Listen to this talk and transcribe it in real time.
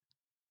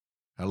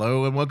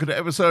Hello and welcome to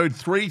episode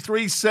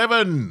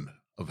 337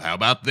 of How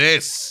About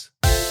This?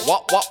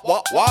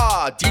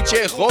 Wah,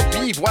 DJ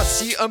Robbie,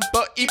 voici un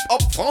peu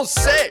hip-hop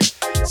français.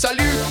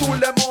 Salut tout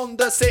le monde,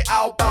 c'est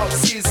How About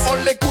This. On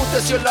l'écoute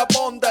sur la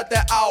bande de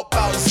How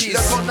About This.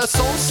 La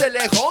connaissance, c'est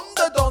les rondes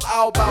dans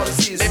How About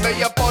This. Les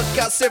meilleurs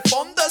podcasts se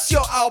fondent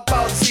sur How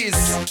About This.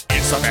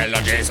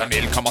 Isabella Jason,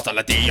 il commence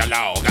le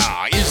dialogue.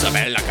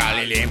 Isabella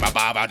Khalili, ma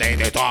baba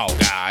de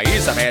drogue.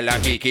 Isabella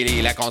Kiki,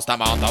 il est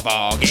constamment en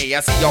vogue. Et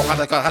ainsi, on rend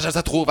le courage se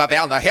trouve à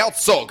Werner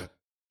Herzog.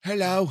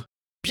 Hello.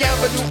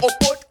 Bienvenue au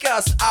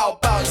podcast How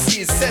About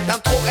This. Cette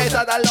intro est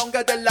à la langue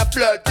de la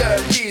fleur de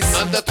lys.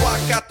 1, 2, 3,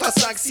 4,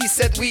 5, 6,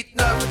 7, 8,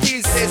 9,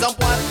 10. C'est un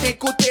point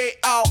d'écouter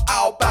How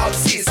About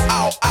This.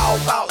 How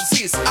About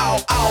This. How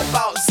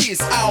About This.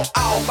 How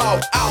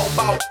About.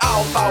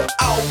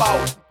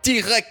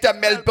 Direct à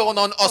Melbourne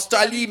en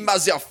Australie,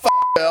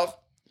 motherfucker.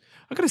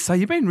 I've got to say,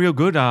 you've been real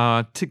good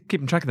to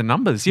keeping track of the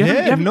numbers. You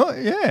haven't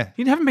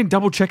been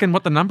double checking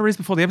what the number is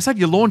before the episode.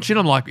 You launch in,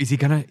 I'm like, how's he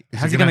going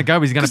to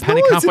go? Is he going to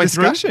panic halfway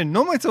through?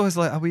 Normally it's always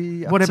like,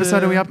 What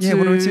episode are we up to? Yeah,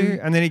 what are we to?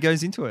 And then he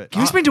goes into it.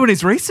 He's been doing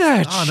his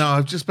research. Oh, no,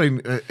 I've just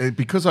been,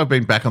 because I've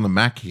been back on the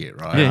Mac here,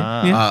 right?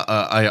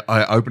 Yeah.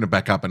 I open it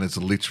back up and it's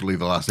literally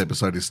the last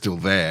episode is still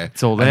there.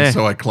 It's all there. And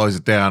so I close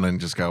it down and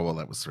just go, well,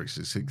 that was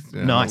 366.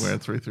 Nice. We're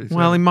at 337.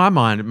 Well, in my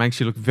mind, it makes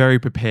you look very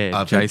prepared,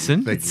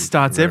 Jason. thank It you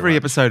starts very every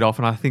much. episode off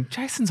and I think,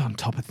 Jason's on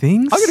top of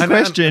things. I've got a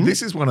question.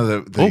 This is one of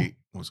the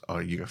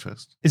you go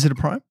first. Is it a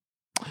prime?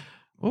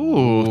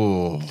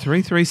 Ooh,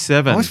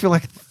 337. I always feel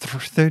like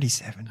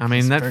 37. I mean,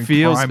 It's that very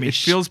feels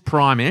prime-ish. it feels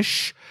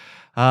prime-ish.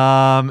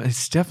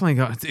 It's definitely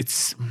got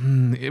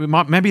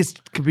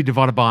it could be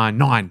divided by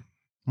 9.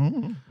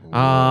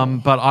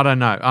 But I don't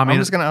know. I mean,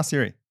 I'm just going to ask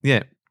Siri.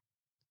 yeah.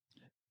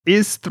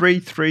 Is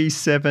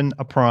 337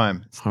 a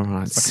prime? All right, I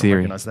can Siri.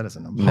 recognize that as a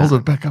number. Hold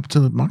it back up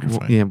to the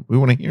microphone. Yeah. We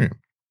want to hear him.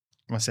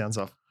 My sound's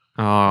off.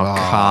 Oh,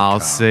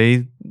 Carl,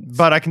 see?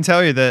 But I can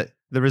tell you that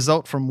the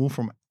result from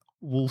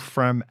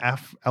Wolfram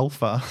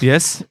Alpha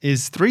Yes,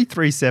 is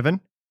 337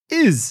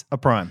 is a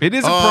prime. it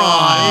is a Oh, prime.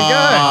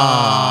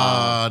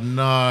 Oh,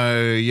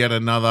 no. Yet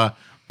another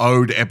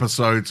ode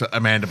episode to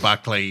Amanda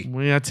Buckley.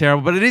 We are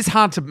terrible, but it is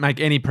hard to make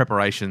any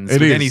preparations It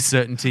with is. any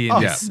certainty Oh,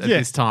 at yeah.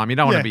 this time. You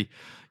don't want to be.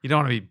 You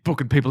don't want to be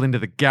booking people into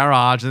the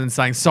garage and then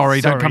saying,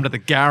 sorry, don't come to the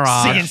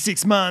garage. See you in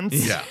 6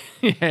 months. Yeah.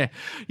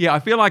 Yeah. I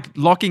feel like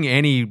locking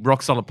any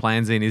rock solid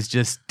plans in is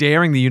just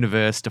daring the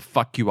universe to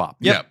fuck you up.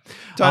 Yep.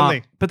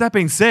 Totally. But that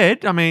being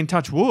said, I mean,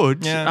 touch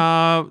wood.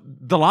 Yeah.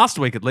 The last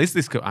week at least,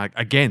 this could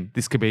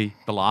be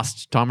the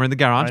last time we're in the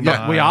garage. I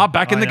But know. we are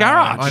back in I the know.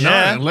 garage. I know.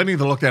 Yeah. And Lenny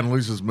the Lockdown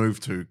Losers move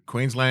to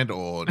Queensland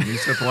or New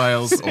South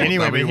Wales or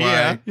Anywhere but WA.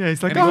 here. Yeah,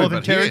 he's like, Anywhere oh,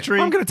 but here. territory.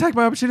 I'm going to take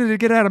my opportunity to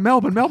get out of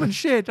Melbourne. Melbourne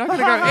shit. I'm going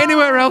to go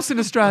anywhere else in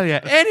Australia.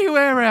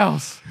 Anywhere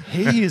else.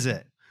 He is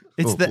it.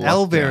 It's Oh, the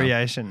L lockdown.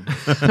 variation.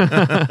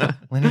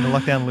 Lenny the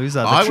lockdown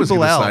loser. The I was triple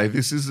going to L. say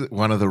this is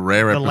one of the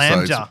rare The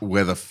episodes lambda.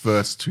 where the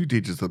first 2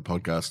 digits of the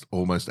podcast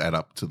almost add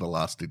up to the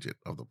last digit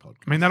of the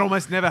podcast. I mean, that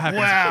almost never happens.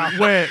 Wow.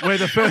 Where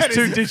the first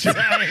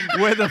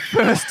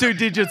two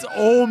digits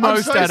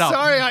almost add up.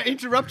 I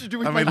interrupted you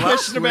with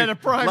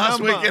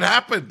last week it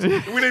happened.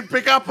 We didn't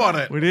pick up on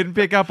it. We didn't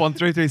pick up on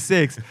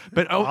 336,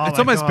 but it's my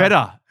almost God.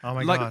 better. Oh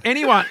my like God.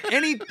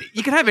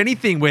 you can have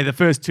anything where the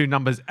first 2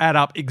 numbers add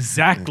up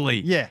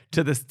exactly Yeah.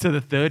 to the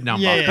third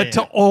number, Yeah, but yeah.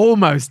 to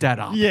almost add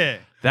up. Yeah.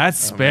 That's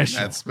special.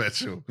 That's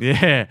special.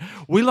 Yeah.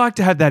 We like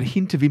to have that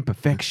hint of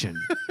imperfection.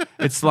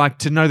 It's like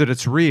to know that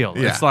it's real.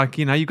 Yeah. It's like,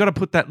 you've got to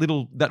put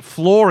that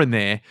flaw in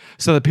there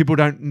so that people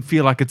don't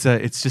feel like it's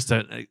just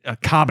a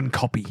carbon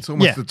copy. It's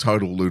almost Yeah. a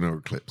total lunar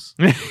eclipse.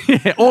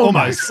 Yeah,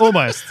 almost.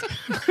 Almost.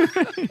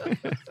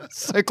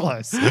 So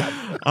close.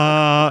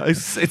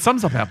 It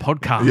sums up our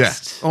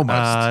podcast. Yeah,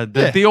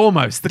 almost. The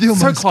almost. The so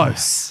almost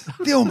close.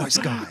 The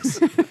almost guys.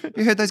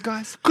 You heard those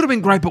guys? Could have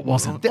been great, but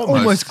wasn't. They're Almost.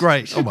 almost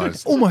great.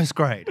 Almost. Almost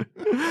great.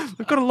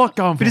 We've got a lot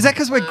going for But is that us.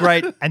 because we're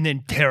great and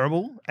then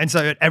terrible? And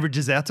so it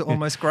averages out to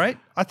almost great?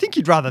 I think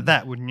you'd rather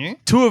that, wouldn't you?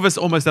 2 of us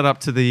almost add up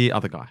to the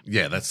other guy?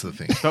 Yeah, that's the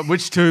thing. But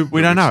which 2?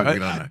 We don't know. We don't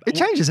know. It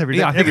changes every day,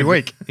 Yeah, I think every it-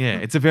 week. Yeah,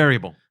 it's a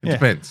variable. It Yeah.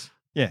 depends.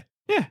 Yeah.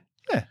 Yeah.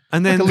 Yeah.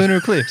 And then like a lunar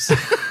eclipse.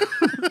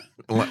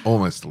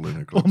 Almost a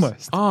lunar eclipse.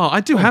 Almost. Oh,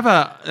 I do have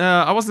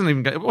it wasn't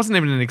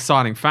even an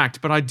exciting fact,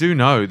 but I do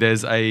know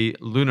there's a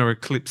lunar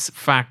eclipse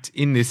fact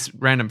in this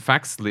random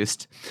facts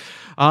list.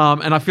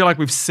 And I feel like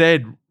we've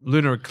said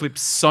lunar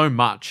eclipse so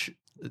much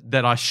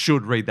that I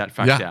should read that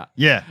fact Yeah. out.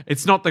 Yeah.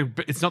 It's not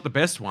the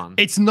best one.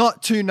 It's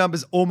not 2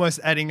 numbers almost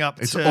adding up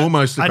It's to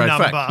almost a great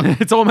number.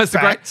 fact. It's almost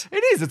Fact. a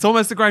great. It is. It's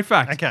almost a great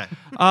fact. Okay.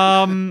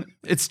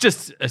 It's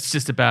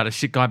just about a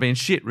shit guy being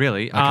shit,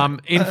 really.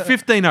 In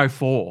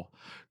 1504,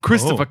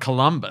 Christopher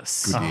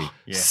Columbus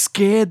Yeah.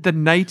 scared the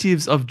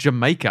natives of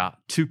Jamaica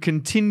to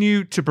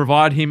continue to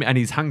provide him and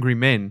his hungry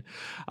men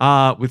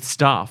with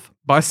stuff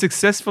by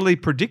successfully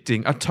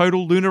predicting a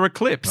total lunar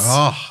eclipse.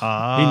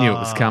 Oh, He knew it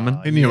was coming.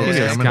 He knew it was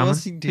yes, coming. of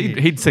course he did.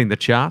 He'd seen the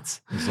charts.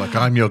 it's like,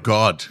 I'm your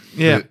god.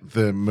 Yeah.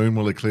 The moon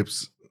will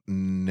eclipse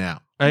now.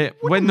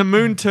 When the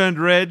moon turned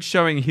red,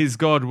 showing his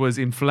god was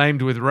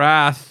inflamed with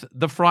wrath,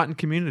 the frightened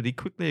community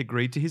quickly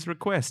agreed to his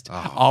request.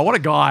 Oh, what a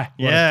guy.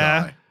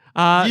 Yeah.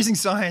 Using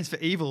science for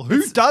evil.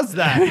 Who does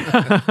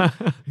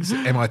that? It's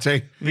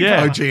MIT.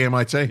 Yeah. OG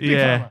MIT.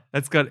 Yeah,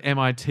 that's got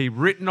MIT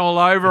written all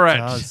over it.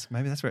 does.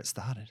 Maybe that's where it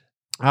started.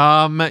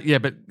 Yeah,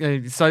 but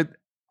so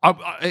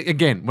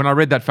again, when I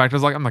read that fact, I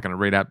was like, I'm not going to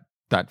read out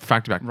that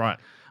fact about. Right.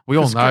 We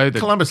all 'Cause know that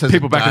Columbus has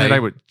people a back in the day. day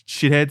were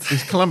shitheads.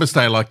 Is Columbus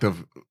Day like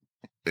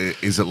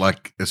is it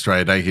like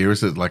Australia Day here?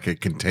 Is it like a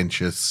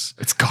contentious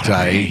It's gotta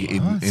day be.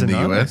 in it's the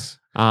an US?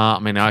 I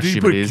mean, I Do you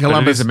assume put it is,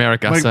 but it is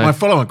America. My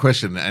follow-on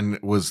question, and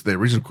was the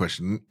original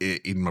question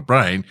in my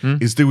brain,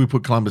 is do we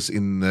put Columbus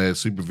in the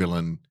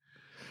supervillain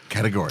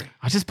category?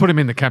 I just put him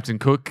in the Captain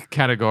Cook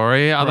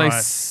category. Are Right.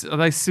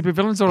 they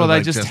supervillains or are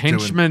they just just doing-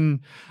 henchmen?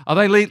 Are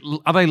they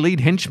lead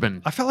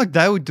henchmen? I felt like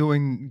they were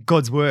doing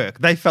God's work.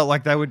 They felt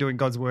like they were doing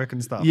God's work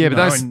and stuff. Yeah, you but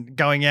know, those- and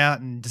going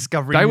out and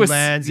discovering They new were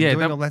lands and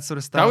doing all that sort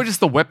of stuff. They were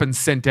just the weapons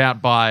sent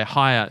out by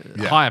higher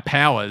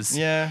powers.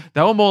 yeah.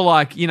 They were more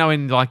like, you know,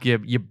 in like your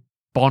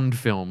Bond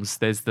films,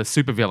 there's the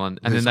supervillain,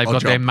 and There's then they've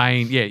odd got their job.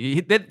 main,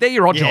 they're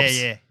your odd Yeah,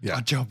 jobs. yeah.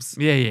 Odd jobs.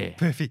 Yeah.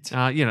 Perfect.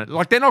 You know,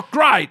 like they're not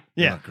great.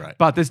 yeah. Not great.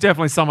 But there's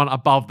definitely someone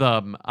above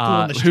them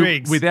on the who,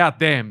 strings. without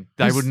them,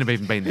 they Who's- wouldn't have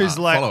even been there. Who's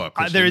like, follow-up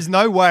question. there is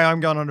no way I'm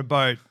going on a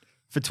boat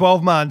for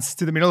 12 months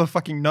to the middle of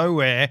fucking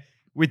nowhere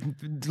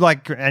with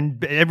like,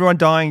 and everyone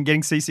dying and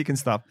getting seasick and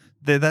stuff.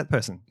 They're that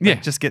person. Yeah.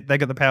 They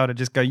got the power to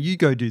just go, you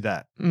go do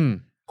that.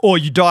 Mm. Or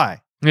you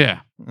die. Yeah.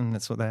 And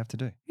that's what they have to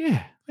do.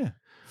 Yeah.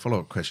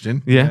 Follow-up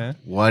question. Yeah.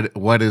 Why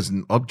does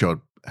an odd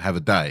job have a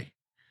day?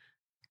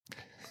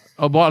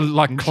 Oh, what,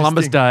 like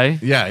Columbus Day.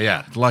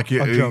 Yeah. Like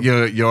Odd job.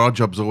 your odd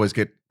jobs always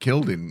get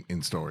killed in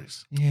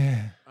stories.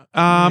 Yeah.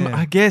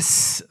 I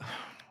guess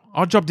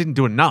Oddjob didn't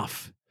do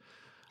enough.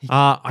 He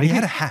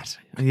had a hat.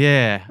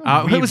 Yeah.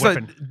 Who Weird was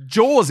weapon.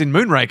 Jaws in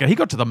Moonraker? He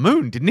got to the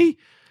moon, didn't he?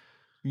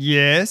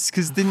 Yes,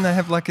 because didn't they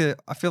have like I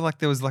feel like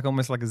there was like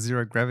almost like a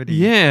zero gravity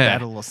Yeah.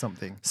 battle or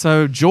something.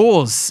 So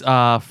Jaws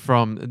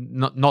from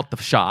not the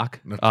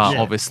shark, Yeah.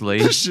 obviously.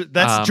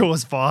 That's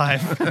Jaws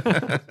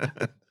 5.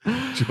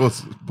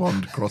 Jaws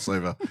Bond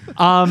crossover.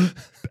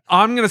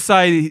 I'm going to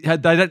say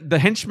the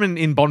henchmen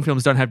in Bond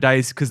films don't have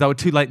days because they were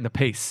too late in the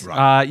piece.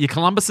 Right. Your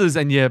Columbuses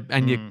and your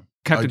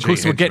Captain OG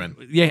Cooks were henchmen.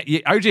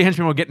 your OG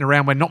henchmen were getting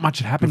around where not much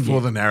had happened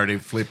Before yet. the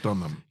narrative flipped on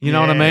them. You know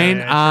what I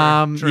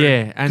mean? True.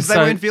 Yeah, and Because so they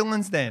weren't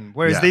villains then,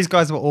 whereas Yeah. these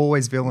guys were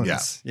always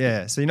villains. Yeah.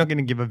 Yeah. So you're not going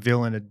to give a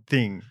villain a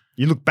thing.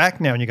 You look back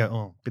now and you go,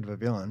 oh, bit of a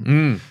villain.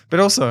 Mm. But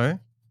also,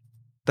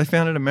 they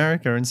founded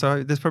America, and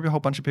so there's probably a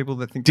whole bunch of people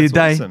that think Did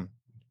that's they? awesome.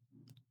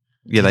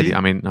 Yeah, Did they he? did.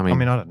 I mean, I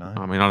mean, I don't know. I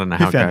don't know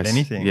Who how it founded goes.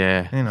 anything?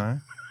 Yeah. You know.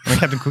 I mean,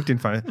 Captain Cook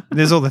didn't find it.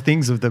 There's all the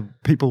things of the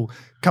people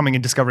coming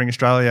and discovering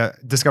Australia,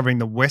 discovering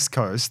the West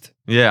Coast,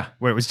 Yeah.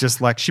 where it was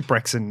just like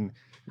shipwrecks and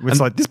it's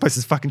like, this place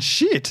is fucking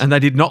shit. And they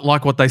did not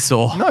like what they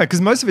saw. No,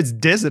 because most of it's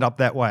desert up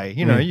that way.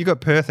 You know, you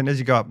got Perth, and as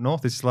you go up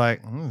north, it's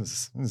like,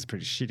 this is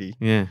pretty shitty.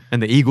 Yeah.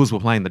 And the Eagles were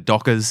playing the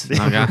Dockers.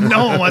 Okay.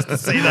 No one wants to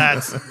see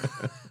that.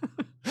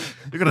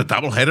 You've got a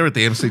double header at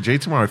the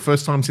MCG tomorrow.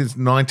 First time since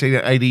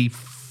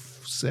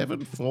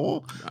 1987,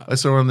 4. I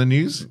saw on the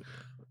news.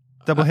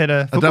 Double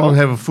header. A double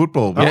header of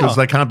football because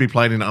Oh. they can't be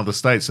played in other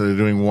states. So they're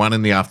doing one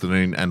in the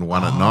afternoon and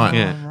one at night.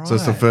 Yeah. So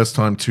it's the right. first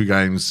time 2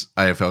 games,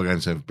 AFL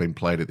games, have been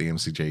played at the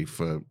MCG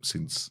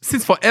since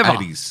Since forever.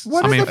 80s.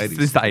 What I is mean, the-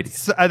 since the 80s.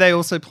 So are they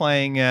also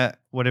playing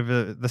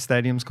whatever the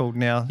stadium's called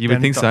now? You would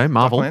down think in so,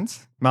 Marvel.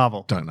 Docklands?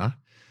 Marvel. Don't know.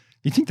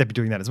 You think they'd be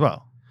doing that as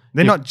well?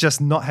 They're Yeah. not just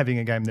not having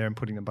a game there and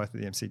putting them both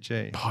at the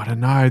MCG. I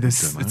don't know.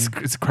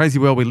 It's a crazy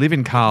world we live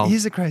in, Carl. It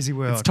is a crazy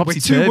world. It's where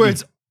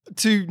topsy-turvy.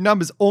 two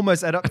numbers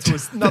almost add up to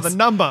another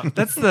number.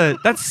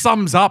 That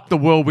sums up the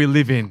world we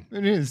live in.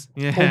 It is.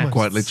 Yeah. Almost.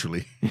 Quite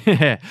literally.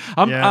 Yeah.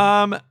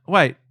 Yeah.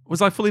 Wait,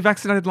 was I fully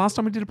vaccinated last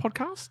time we did a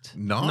podcast?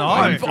 No.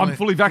 I'm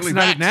fully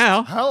vaccinated vaxxed.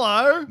 now.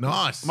 Hello.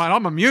 Nice. Mate,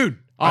 I'm immune.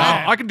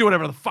 I can do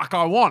whatever the fuck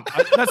I want.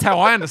 That's how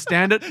I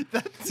understand it.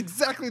 That's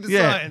exactly the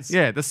Yeah, science.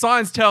 yeah. The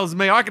science tells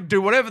me I can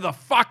do whatever the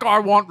fuck I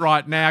want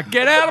right now.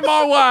 Get out of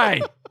my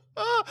way.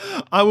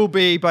 I will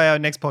be by our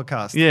next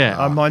podcast.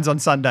 Yeah. Mine's on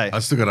Sunday. I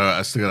still got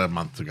a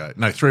month to go.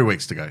 No, 3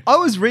 weeks to go. I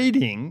was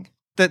reading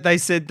that they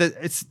said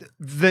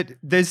that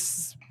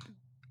there's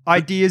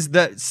ideas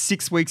that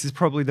 6 weeks is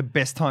probably the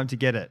best time to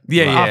get it.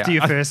 Yeah, yeah. After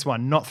your first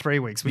one, not 3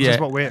 weeks, which Yeah. is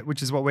what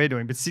we're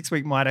doing. But 6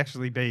 week might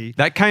actually be.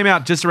 That came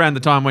out just around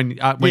the time when you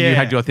Yeah.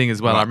 had your thing as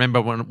well. Right. I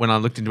remember when I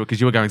looked into it because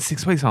you were going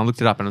 6 weeks, and I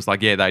looked it up and it was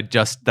like, yeah, they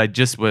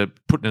just were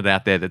putting it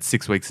out there that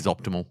 6 weeks is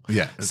optimal.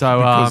 Yeah. So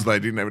because they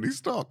didn't have any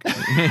stock.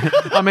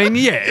 I mean,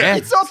 yeah,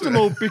 It's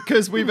optimal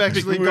because we've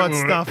actually got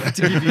stuff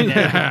to give you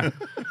now.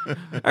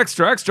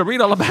 extra,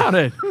 read all about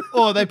it.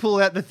 Or they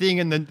pull out the thing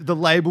and the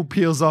label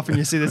peels off and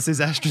you see that says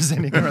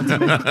AstraZeneca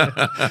underneath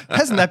it.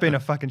 Hasn't that been a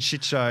fucking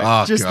shit show?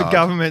 Oh, just the God.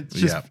 government,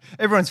 Yeah.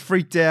 everyone's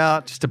freaked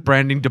out. Just a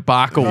branding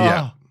debacle.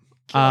 Yeah.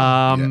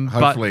 But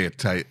Hopefully it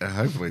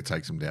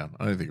takes them down.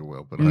 I don't think it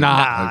will, but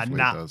hopefully it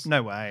does.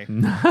 No way.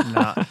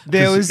 Nah.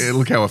 There 'Cause, was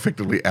look how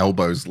effectively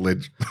Elbo's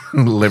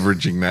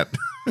leveraging that.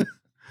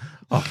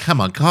 Oh,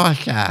 come on,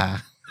 gosh.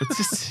 It's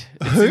just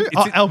Who?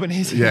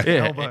 Albanese. Yeah.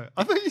 Yeah. Elbow.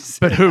 I thought you said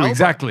but who elbow.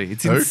 exactly?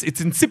 It's Who?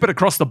 it's insipid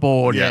across the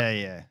board.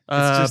 Yeah.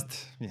 Uh, It's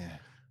just, yeah.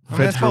 I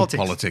mean, that's Federal politics.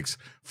 politics.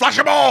 Flush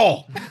them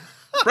all.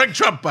 Bring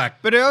Trump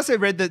back. But I also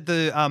read that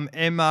the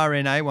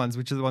mRNA ones,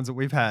 which are the ones that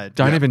we've had,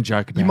 Don't even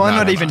joke about you might it.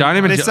 not no, even. Don't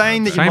even They're jo-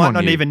 saying that you shame might on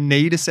not you. even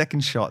need a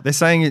second shot. They're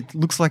saying it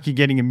looks like you're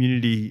getting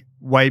immunity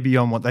way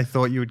beyond what they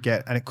thought you would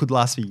get, and it could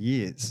last for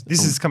years.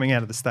 This is coming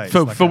out of the States.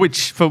 For, like for a-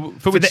 which for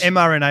for which the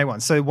mRNA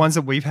ones. So ones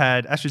that we've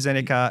had,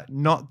 AstraZeneca,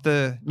 not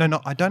the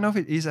I don't know if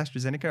it is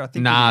AstraZeneca. I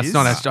think nah, it is. it's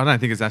not. I don't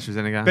think it's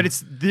AstraZeneca. But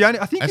it's the only.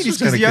 I think it is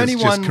because the AstraZeneca's only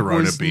just one Corona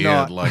was beer,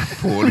 not. like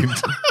poured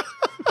into.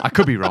 I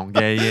could be wrong.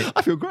 Yeah.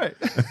 I feel great.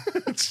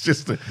 It's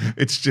just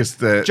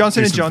the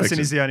Johnson and Johnson disinfection.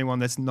 is the only one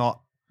that's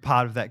not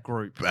part of that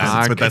group.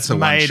 Ah, but that's it's a one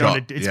made shot.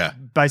 on it's Yeah.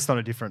 based on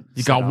a different.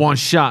 You got setup. one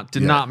shot.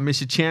 Do Yeah. not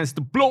miss your chance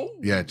to blow.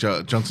 Yeah,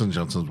 Johnson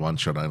Johnson's one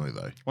shot only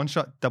though. One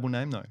shot, double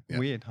name though. Yeah.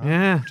 Weird. Huh?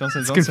 Yeah.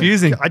 Johnson It's Johnson.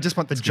 confusing. I just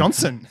want the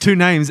Johnson. Two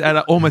names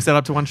almost add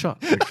up to one shot.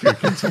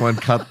 Can someone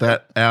cut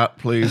that out,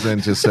 please,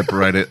 and just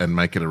separate it and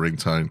make it a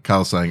ringtone?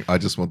 Carl saying, "I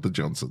just want the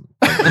Johnson."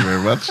 Thank you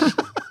very much.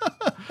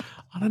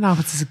 I don't know if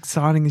it's as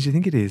exciting as you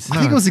think it is. I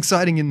think it was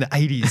exciting in the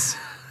 80s.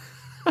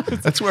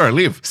 That's where I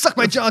live. Suck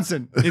my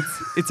Johnson.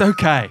 It's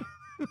okay.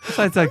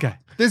 So it's okay.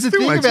 There's a Still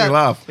thing makes me about.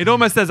 laugh. It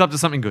almost adds up to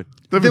something good.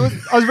 I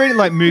was reading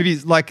like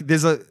movies, like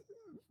there's a.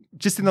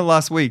 Just in the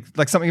last week,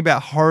 like something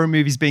about horror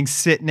movies being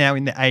set now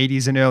in the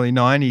 80s and early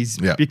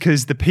 90s Yeah.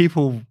 because the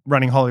people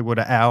running Hollywood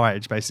are our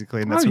age,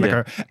 basically. And that's Oh, what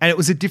yeah. they go. And it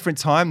was a different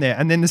time there.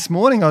 And then this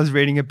morning I was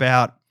reading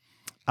about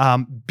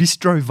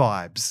bistro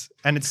vibes.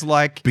 And it's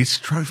like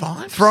Bistro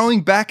vibes.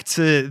 throwing back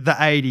to the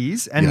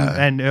 80s and, Yeah.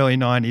 and early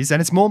 90s. And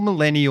it's more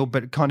millennial,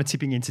 but kind of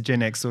tipping into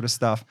Gen X sort of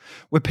stuff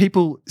where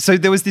people. So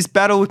there was this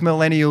battle with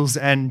millennials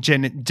and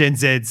Gen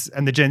Zs,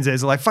 and the Gen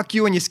Zs are like, fuck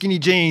you and your skinny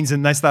jeans.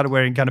 And they started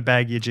wearing kind of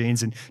baggier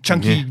jeans and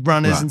chunky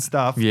runners Right. and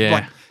stuff. Yeah.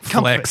 Like comfort.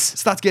 Flex.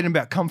 Starts getting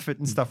about comfort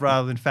and stuff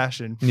rather than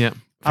fashion. Yeah.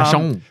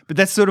 Fashion. But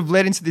that's sort of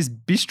led into this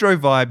bistro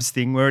vibes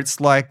thing where it's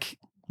like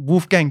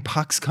Wolfgang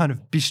Puck's kind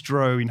of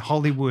bistro in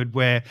Hollywood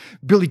where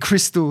Billy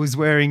Crystal is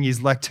wearing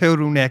his like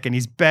turtleneck and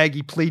his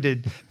baggy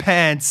pleated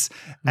pants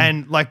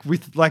and like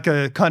with like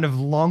a kind of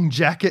long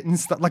jacket and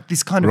stuff, like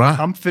this kind of Right.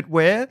 comfort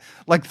wear,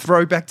 like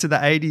throwback to the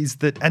 80s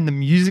and the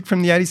music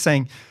from the 80s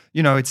saying,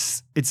 you know,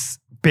 it's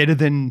better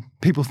than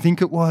people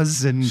think it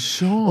was and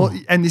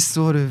and this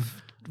sort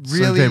of So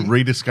really they're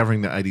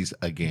rediscovering the 80s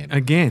again.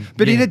 Again.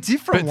 but in Yeah. a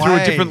different But way,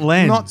 through a different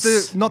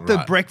lens. Not the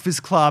Right.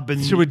 Breakfast Club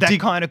and Through a that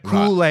dig- kind of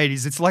cool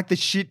 80s. It's like the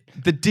shit,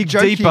 The dig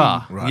joking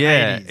deeper. Right.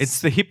 Yeah. 80s.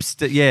 It's the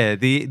hipster. Yeah.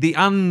 The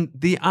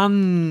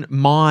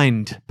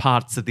unmined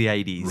parts of the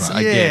 80s,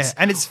 I yeah, guess.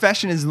 and its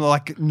fashion is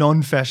like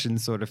non-fashion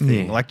sort of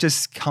thing, Yeah. like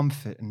just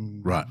comfort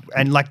and Right.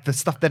 and like the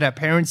stuff that our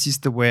parents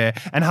used to wear,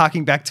 and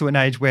harking back to an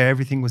age where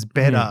everything was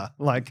better.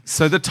 Like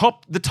So the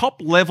top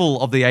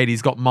level of the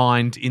 80s got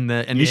mined in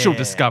the initial Yeah.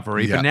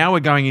 discovery, Yeah. but now we're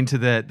going into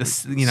the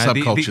you know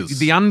Subcultures.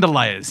 the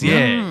underlayers.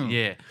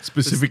 Yeah.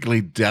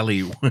 Specifically,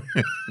 Deli.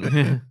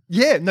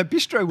 yeah, no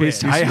bistro wear.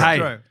 Hey,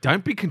 Bistro.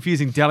 don't be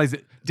confusing delis.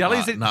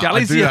 Delis, No, I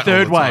delis do your that all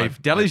third the time.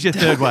 wave. Delis your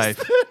third wave.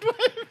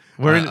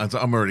 We're in.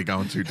 I'm already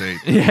going too deep.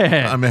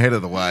 Yeah. I'm ahead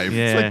of the wave.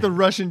 Yeah. It's like the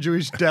Russian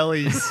Jewish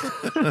delis.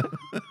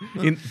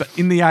 But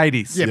in the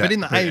 80s. Yeah, Yeah, but in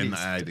the but 80s. in the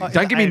 80s. Like,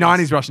 Don't in give the me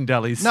 90s Russian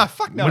delis. No,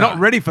 fuck no. We're not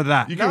ready for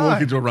that. You can No.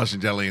 walk into a Russian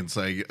deli and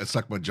say,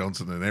 "Suck my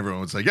Johnson," and everyone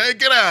would say, "Hey,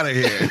 get out of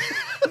here!"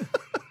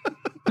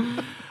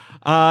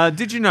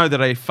 Did you know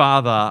that a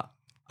father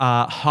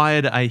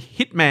hired a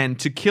hitman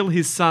to kill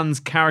his son's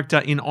character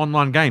in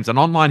online games? An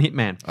online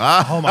hitman.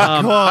 Oh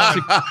my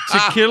god. to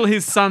kill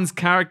his son's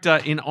character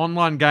in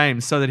online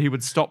games so that he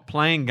would stop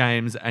playing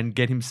games and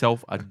get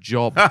himself a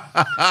job.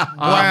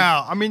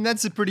 Wow. I mean,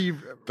 that's a pretty.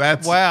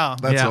 That's wow.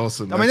 That's Yeah.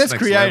 awesome. I mean, that's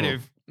next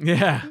creative.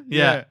 Yeah.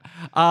 Yeah.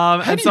 How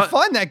How do you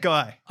find that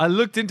guy? I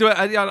looked into it.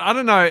 I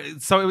don't know.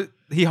 So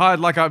he hired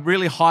like a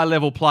really high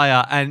level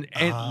player, and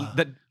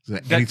that. So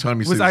anytime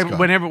you see was this able,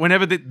 guy.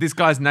 whenever this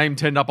guy's name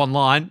turned up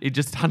online, he'd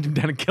just hunt him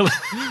down and kill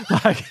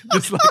him,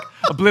 just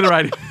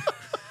obliterate him.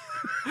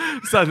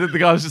 So that the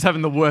guy was just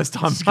having the worst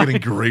time. Just getting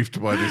playing.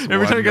 griefed by this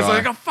Every time he one goes, guy.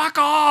 like, "Oh, fuck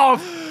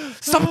off!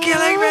 Stop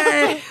killing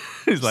me!"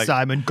 He's like,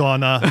 Simon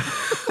Connor.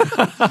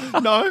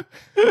 No.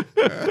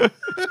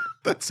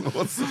 That's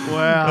awesome.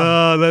 Wow.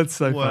 "Oh, that's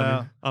so Wow.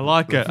 funny. I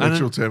like it."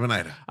 Virtual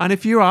Terminator. And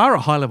if you are a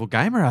high level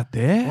gamer out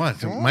there,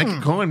 What? Make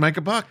a coin, make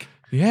a buck.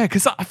 yeah,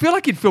 because I feel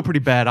like you'd feel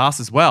pretty badass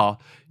as well.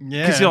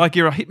 Yeah. Because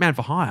you're a hitman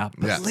for hire.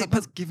 But Yeah.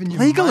 Someone's giving you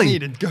legally. money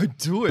to go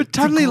do it. But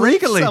totally to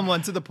grief legally.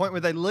 someone to the point where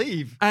they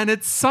leave. And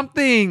it's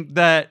something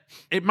that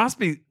it must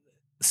be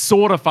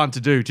sort of fun to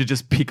do, to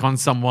just pick on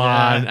someone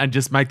Yeah. and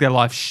just make their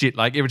life shit.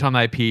 Like every time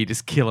they appear, you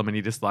just kill them and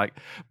you just like.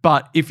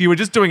 But if you were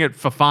just doing it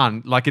for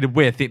fun, like it'd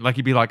wear thin, like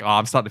you'd be like, "Oh,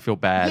 I'm starting to feel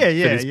bad Yeah, for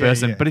yeah, this yeah,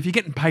 person." yeah. But if you're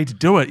getting paid to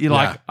do it, you're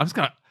Yeah. like, "I'm just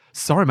gonna."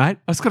 Sorry, mate.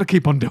 I just got to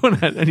keep on doing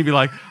it. And you'd be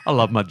like, "I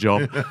love my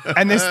job."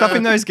 And there's stuff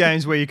in those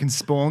games where you can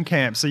spawn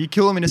camp. So you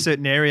kill them in a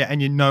certain area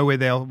and you know where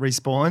they'll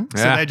respawn.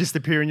 So Yeah. they just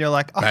appear and you're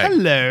like, "Oh, Bang.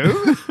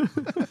 hello."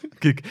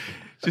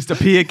 Just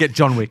appear, get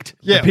John Wicked.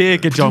 Yeah. Appear,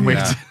 get John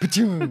Wicked. Yeah.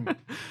 Pachoon.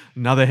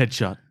 Another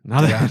headshot.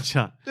 Another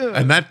headshot.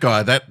 And that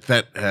guy, the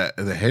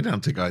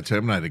headhunter guy,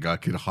 Terminator guy,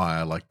 could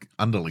hire like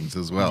underlings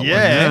as well. Yeah,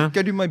 Yeah.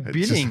 go do my Just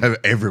bidding. have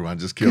everyone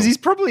just kill. Because he's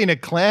probably in a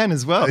clan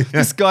as well.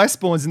 This guy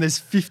spawns and there's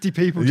 50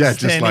 people Yeah, just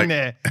just standing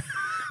like-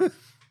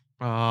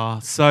 there.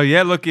 So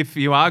yeah, look, if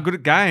you are good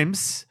at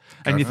games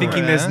and you're for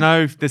thinking it.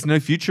 there's no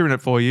future in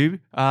it for you,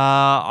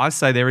 I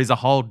say there is a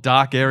whole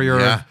dark area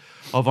Yeah.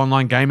 of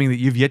online gaming that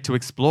you've yet to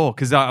explore.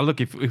 Because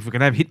look, if we're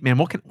gonna have Hitman,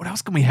 what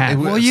else can we have?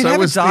 Well, you so have a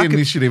was the darker-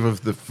 initiative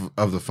of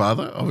the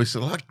father.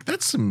 Obviously, like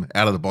that's some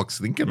out of the box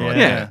thinking, right?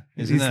 Yeah. Yeah,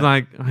 Isn't he's it?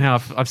 like,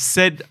 I've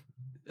said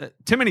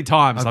too many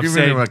times. I've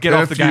given him a said, get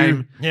off the curfew.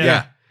 game.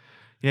 Yeah.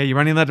 Yeah, you're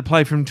only allowed to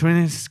play from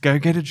 20s. Go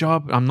get a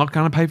job. I'm not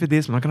going to pay for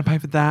this. I'm not going to pay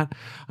for that.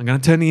 I'm going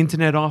to turn the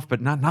internet off, but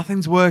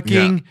nothing's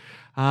working.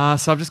 So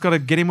I've just got to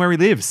get him where he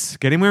lives.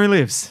 Get him where he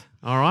lives.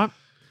 All right.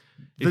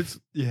 If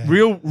yeah,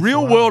 real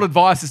world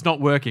advice is not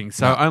working.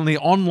 So only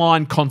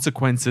online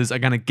consequences are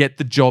going to get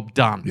the job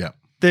done. Yeah.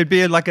 There'd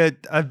be like a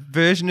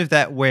version of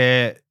that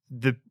where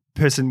the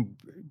person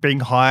being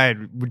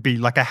hired would be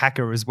like a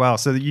hacker as well.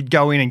 So that you'd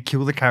go in and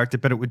kill the character,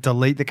 but it would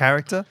delete the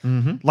character.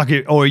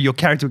 Mm-hmm. Or your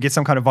character would get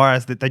some kind of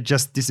virus that they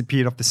just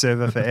disappeared off the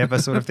server forever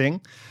sort of thing.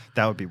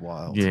 That would be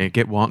wild. Yeah,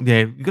 get one.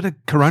 Yeah, you got a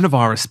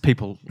coronavirus,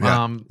 people.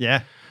 Yeah.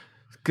 Yeah.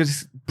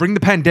 Just bring the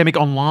pandemic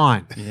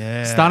online.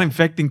 Yeah. Start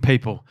infecting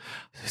people.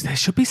 There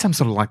should be some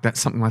sort of like that,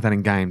 something like that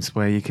in games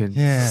where you can.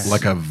 Yeah.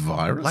 Like a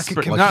virus, Like a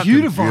But-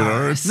 computer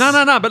virus.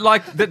 No, but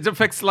like that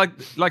affects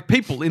like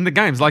people in the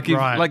games, like if,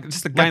 Right. like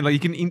just a game, like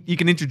you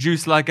can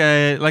introduce like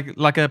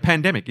a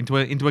pandemic into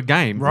a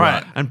game,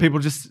 Right. And people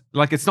just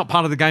like it's not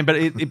part of the game, but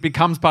it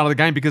becomes part of the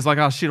game because like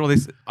oh shit, all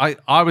this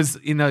I was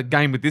in a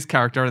game with this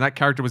character and that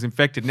character was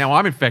infected. Now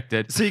I'm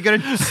infected. So you're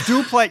going to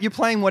still play, you're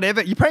playing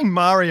whatever, you're playing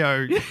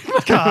Mario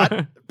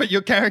Kart, but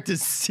your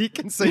character's sick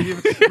and so your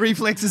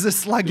reflexes are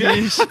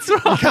sluggish.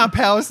 You can't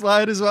power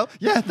slide as well.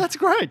 Yeah, that's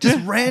great.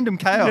 Just random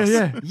chaos.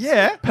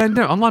 Yeah.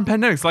 Online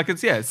pandemics, like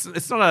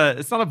it's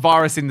not a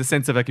virus in the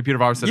sense of a computer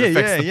virus that Yeah,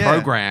 affects the yeah.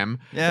 program.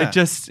 Yeah.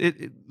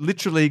 It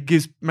literally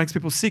makes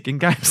people sick in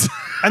games.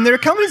 And there are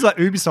companies like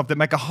Ubisoft that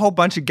make a whole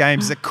bunch of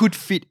games that could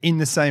fit in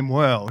the same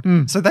world.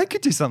 So they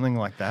could do something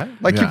like that.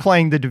 Like Yeah. you're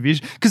playing The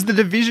Division. Because The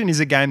Division is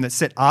a game that's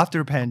set after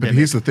a But pandemic.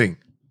 here's the thing: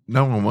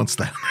 no one wants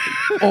that.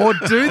 Or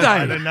do they?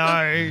 I don't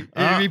know.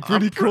 It'd be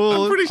pretty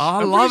cool.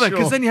 I love it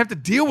because then you have to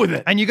deal with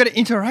it. And you got to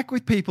interact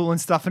with people and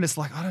stuff. And it's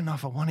like, I don't know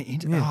if I want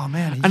to Oh,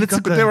 man. And it's-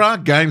 But there are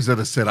games that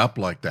are set up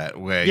like that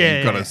where Yeah,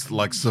 you've got yeah. to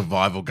like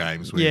survival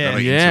games where Yeah. you've got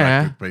to Yeah.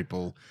 interact with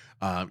people.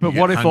 But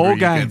what if all You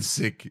get games-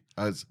 sick?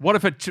 What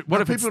if it People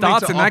need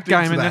starts to in that opt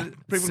into game and that. then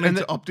people and need then-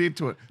 to opt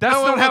into it. That's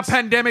No one not how wants-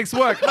 pandemics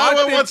work. No I one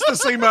think- wants to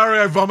see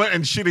Mario vomit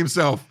and shit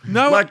himself.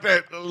 No- like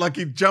that. Like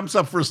he jumps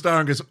up for a star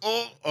and goes,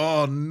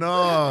 "Oh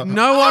no!"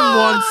 No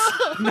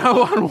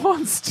one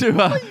wants to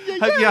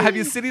have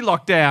your city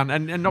locked down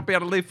and not be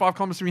able to leave 5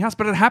 kilometers from your house.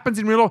 But it happens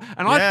in real life.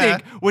 And I Yeah.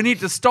 think we need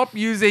to stop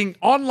using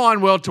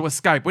online world to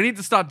escape. We need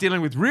to start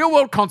dealing with real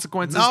world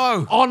consequences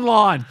No.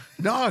 online.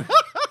 No,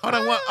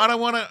 I don't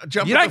want to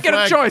jump. You at don't the get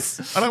a flag.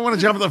 choice. I don't want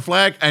to jump at the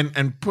flag and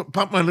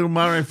pump my little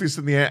Mario fist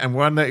in the air and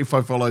wonder if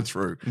I followed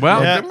through.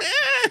 Well, Yeah.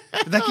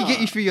 That could get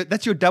you for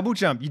that's your double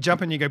jump. You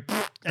jump and you go,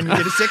 and you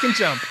get a second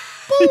jump.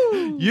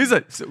 use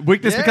it.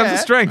 Weakness becomes a Yeah.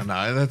 strength.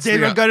 No, that's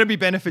There are the, going to be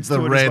benefits the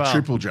to it rare as well.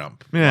 triple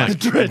jump. Yeah.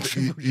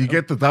 You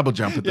get the double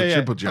jump at the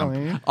triple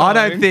jump. I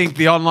don't think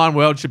the online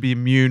world should be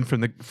immune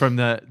from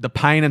the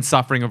pain and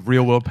suffering of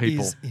real world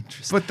people. Is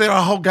interesting. But there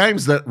are whole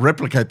games that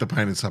replicate the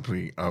pain and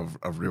suffering of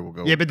real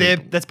world. Yeah, but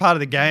people. that's part of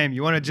the game.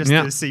 You want to just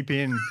Yeah. seep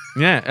in.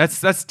 Yeah,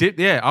 that's it.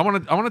 Yeah, I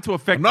wanted to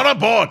affect I'm not on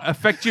board.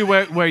 affect you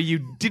where you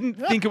didn't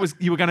think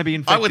you were going to be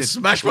infected. I would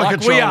smash my like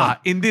we controller. are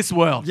in this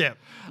world. Yeah.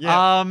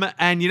 Yeah.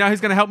 And you know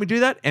who's going to help me do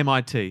that?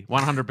 MIT,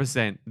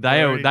 100%.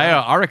 They already are.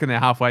 done. I reckon they're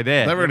halfway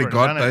there. They've already already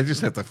got. done They it.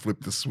 just have to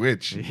flip the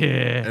switch.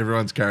 Yeah.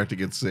 Everyone's character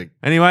gets sick.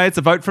 Anyway, it's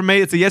a vote from me.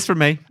 It's a yes from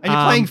me. And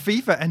you're playing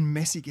FIFA, and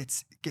Messi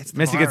gets the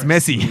Messi gets virus.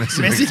 messy.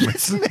 Messi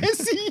gets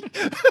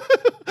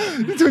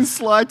messy. He's doing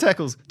slide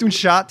tackles, doing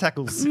shark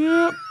tackles.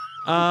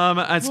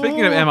 And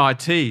speaking of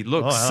MIT,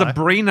 look, hello.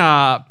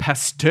 Sabrina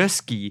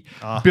Pastersky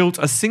built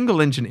a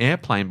single-engine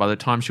airplane by the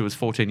time she was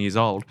 14 years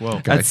old.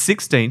 Okay. At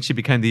 16, she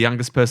became the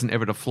youngest person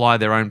ever to fly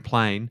their own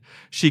plane.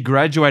 She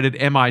graduated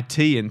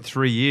MIT in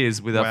 3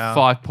 years with a Wow.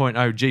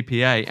 5.0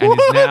 GPA and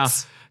is now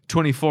What?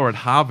 24 at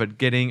Harvard,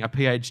 getting a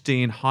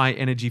PhD in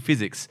high-energy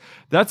physics.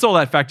 That's all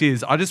that fact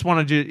is. I just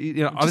wanted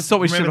you, I just thought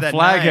we should remember have that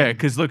flagged her name.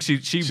 because look, she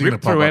gonna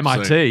ripped pop through up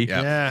MIT. soon.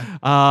 Yeah.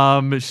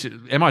 Yeah.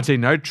 MIT,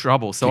 no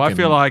trouble. So I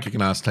feel like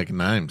kicking ass, taking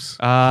names.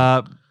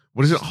 uh,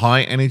 What is it?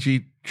 High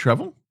energy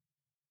travel?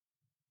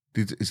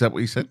 Is that what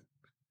you said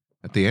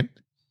at the end?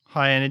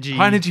 High energy.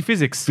 high energy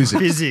physics.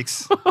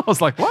 Physics. I was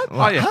like, what?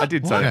 Oh yeah, I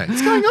did say that. Okay.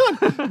 What's going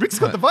on? Rick's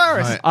got the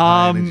virus.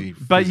 High energy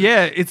But physics.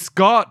 yeah, it's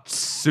got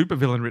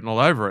supervillain written all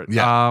over it.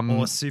 Yeah.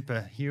 Or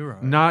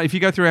superhero. No, if you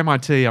go through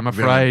MIT, I'm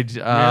afraid.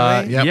 Really?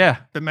 Yep. Yeah.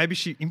 But maybe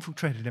she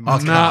infiltrated him. Oh,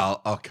 No.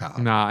 Carl. Oh, Carl.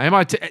 No,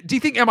 MIT. Do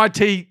you think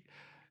MIT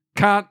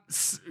can't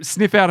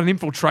sniff out an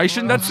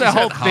infiltration. That's the She's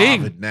whole at thing.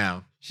 Harvard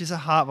now. She's a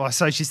Harvard.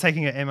 So she's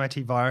taking an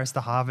MIT virus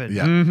to Harvard.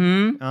 Yeah.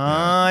 Mm-hmm. Oh,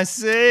 I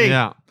see.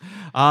 Yeah.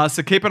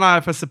 So keep an eye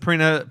out for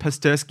Sabrina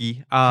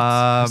Pastersky,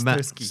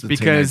 Pastersky.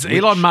 because The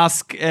teenage Elon witch.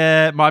 Musk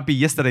might be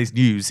yesterday's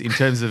news in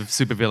terms of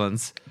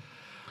supervillains.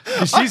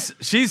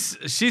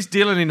 She's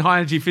dealing in high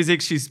energy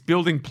physics. She's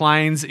building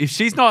planes. If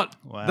she's not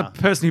Wow. the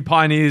person who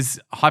pioneers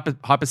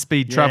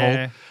hyperspeed travel,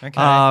 Yeah,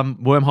 okay.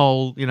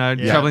 wormhole,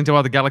 traveling to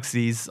other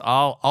galaxies,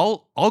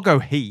 I'll go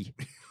he.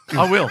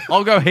 I will.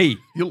 I'll go he.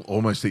 You'll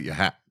almost eat your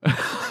hat.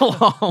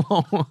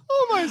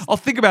 Almost. I'll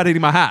think about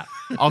eating my hat.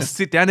 I'll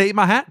sit down to eat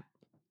my hat.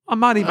 I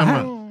might eat my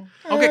hat.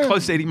 I'll get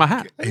close to eating my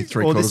hat. Eat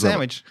Or the 3/4 of it.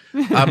 sandwich.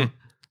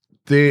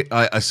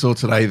 I saw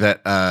today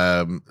that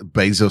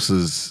Bezos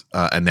has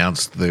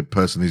announced the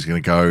person who's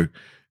going to go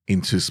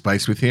into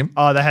space with him.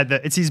 Oh, they had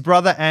it's his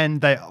brother,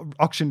 and they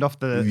auctioned off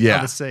the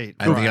other seat.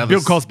 And the Right. other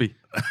Bill Cosby.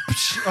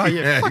 Oh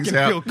yeah, fucking he's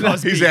out. Bill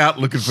Cosby. He's out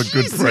looking for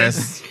good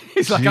press.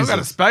 He's like, I'm going to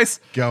Jesus. space.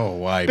 Go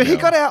away. But he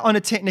Bill. got out on a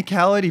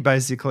technicality,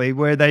 basically,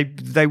 where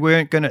they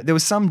weren't gonna. There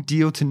was some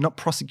deal to not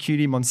prosecute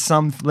him on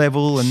some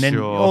level, and then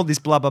Sure. all this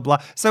blah blah blah.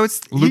 So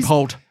it's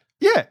Loophole.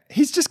 Yeah,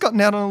 he's just gotten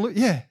out on a loop.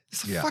 Yeah,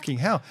 it's Yeah. fucking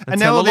hell. That's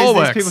And how now all the law these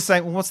works. people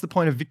saying, "Well, what's the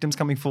point of victims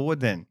coming forward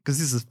then? Because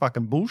this is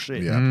fucking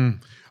bullshit." Yeah.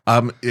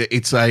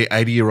 It's a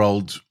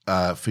 80-year-old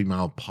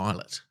female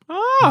pilot.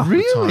 Ah,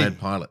 Retired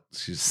pilot.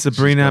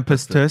 Sabrina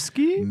she's got the-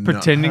 Pastersky No.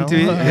 pretending to.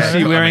 Hello. Is she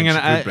Yeah. wearing I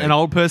mean, she could be. an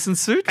old person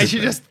suit? And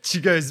she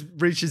goes,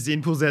 reaches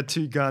in, pulls out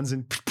 2 guns,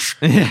 and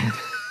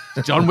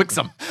John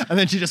Wixom. and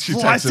then she just She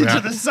flies takes him into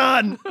out. the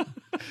sun.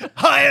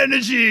 High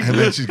energy. And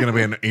then she's going to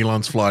be on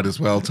Elon's flight as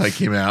well. Take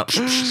him out.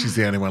 She's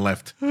the only one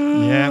left.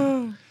 Yeah.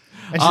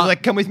 And she's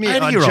like, "Come with me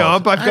on 80-year-old.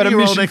 job. I've got a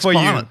 80-year-old mission for you."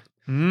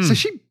 ex-pilot. So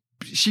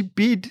she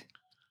bid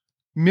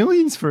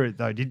millions for it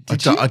though. Did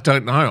she? I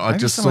don't know. I Maybe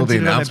just saw someone the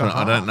did it on their announcement.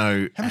 I don't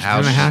know behalf. how, I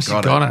don't know how she she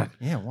got, got it. it.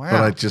 Yeah, wow.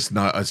 But I just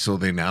know I saw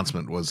the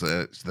announcement was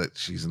that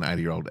she's an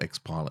 80-year-old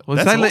ex-pilot. Well,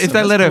 That's if awesome.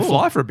 they let That's her cool.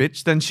 fly for a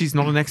bitch, then she's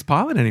not an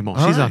ex-pilot anymore.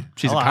 She's Alright.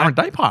 a Alright. current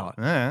day pilot.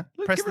 Yeah.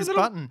 Press give her a this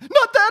little- button.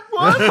 Not that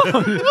one.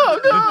 Oh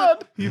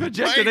god. You've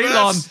ejected Famous.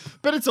 Elon.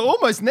 But it's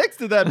almost next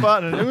to that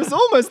button. It was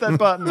almost that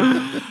button.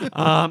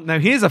 Now,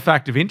 here's a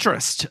fact of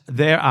interest.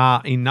 There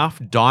are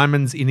enough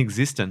diamonds in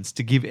existence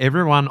to give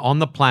everyone on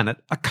the planet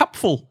a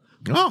cupful.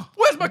 Oh,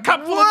 Where's my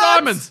cup full of What?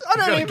 diamonds? I you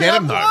don't gotta even get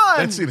have him though. one.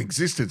 That's in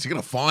existence. You're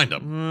gonna find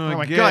them. Oh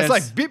my god, guess. it's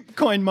like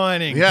Bitcoin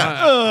mining.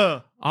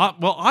 Yeah. Ugh.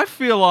 Well, I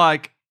feel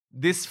like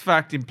this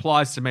fact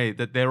implies to me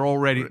that they're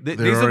already. They're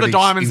These are the already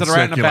diamonds in that are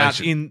out and about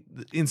circulation.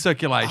 in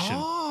circulation.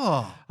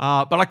 Oh.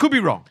 But I could be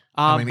wrong.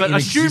 mean, But in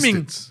assuming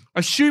existence.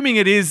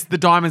 it is the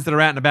diamonds that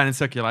are out and about in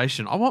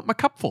circulation, I want my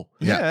cupful.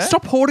 Yeah.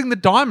 Stop hoarding the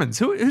diamonds.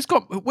 Who's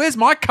got? Where's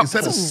my cupful? Is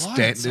that a That's a lot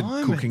of standard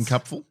diamonds. cooking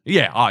cupful?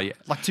 Yeah. Oh yeah.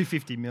 Like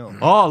 250 mil.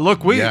 Oh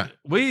look, we Yeah.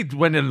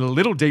 went in a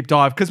little deep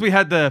dive because we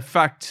had the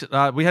fact.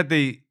 We had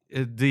the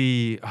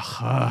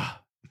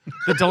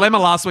dilemma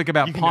last week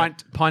about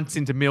pints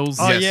into mils.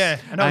 Oh Yes. yeah,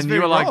 and I was you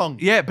very were like, wrong.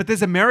 yeah, but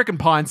there's American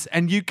pints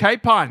and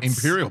UK pints.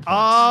 Imperial pints.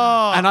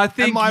 Oh, And I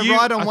think am I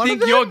right on I one think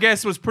of them? your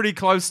guess was pretty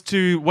close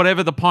to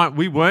whatever the pint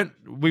we weren't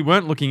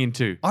looking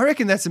into. I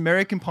reckon that's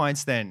American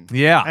pints then.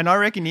 Yeah. and I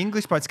reckon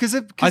English pints because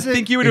I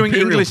think you were doing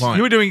Imperial English. pint.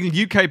 You were doing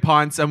UK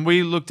pints, and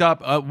we looked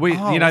up. was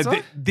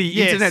I? The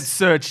Yes. internet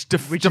search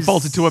Which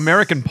defaulted is- to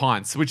American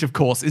pints, which of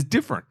course is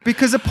different.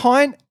 because a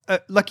pint,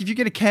 like if you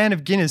get a can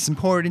of Guinness and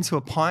pour it into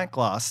a pint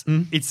glass,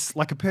 Mm. it's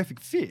like a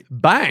perfect fit.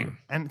 Bang.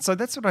 And so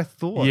that's what I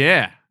thought.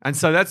 Yeah. And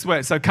so that's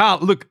where. So Carl,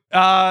 look.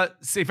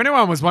 See, if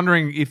anyone was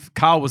wondering if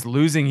Carl was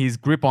losing his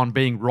grip on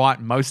being right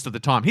most of the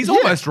time, he's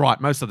almost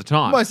right most of the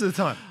time. most of the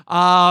time.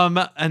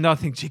 And I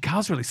think, gee,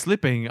 Carl's really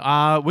slipping.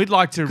 We'd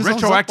like to 'Cause I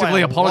was up by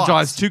retroactively a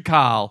apologize lot. to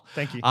Carl.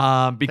 Thank you.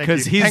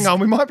 Because Thank you. his Hang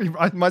on,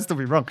 I might still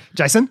be wrong.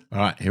 Jason, All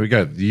right, here we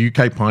go. The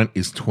UK pint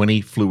is 20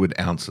 fluid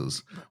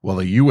ounces, while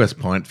the US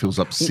pint fills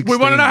up 16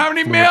 wanna know how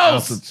many fluid mils.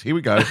 ounces. Here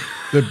we go.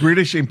 The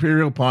British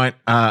Imperial pint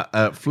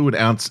fluid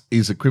ounce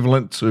is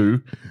equivalent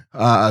to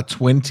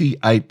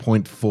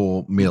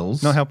 28.4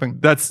 mils. not helping.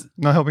 that's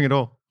Not helping at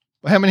all.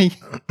 How many?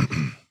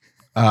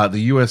 The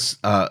US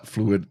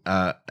fluid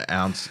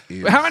ounce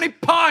is... how many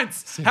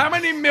pints? How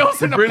many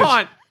mils in a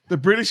pint? The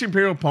British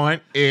Imperial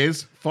pint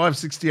is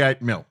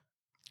 568 mil.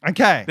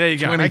 Okay, There you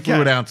go. 20 Okay.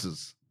 fluid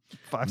ounces.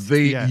 560,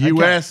 The yeah, okay.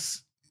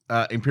 US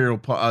Imperial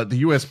the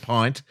US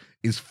pint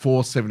is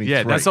 473.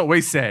 Yeah, that's what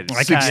we said.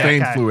 Okay,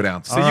 16 okay. fluid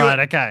ounces. All right,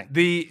 okay.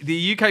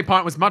 The UK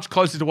pint was much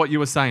closer to what you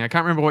were saying. I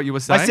can't remember what you were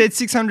saying. I said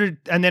 600,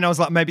 and then I was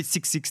like, maybe it's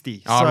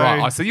 660. Oh, so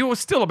right. So you were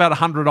still about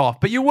 100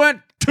 off, but you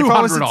weren't if I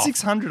was 200 at off.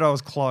 600, I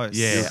was close.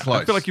 Yeah. You're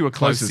close. I feel like you were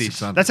Close to close-ish.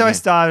 600. That's how I Yeah.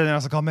 started, and I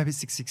was like, oh, maybe it's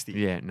 660.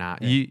 Yeah, nah.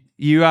 Yeah.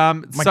 You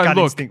My so gut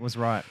look. instinct was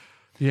right.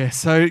 Yeah,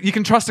 so you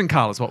can trust in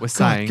Carl is what we're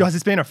saying. God, guys,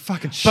 it's been a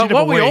fucking shit But of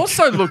what a we week.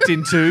 also looked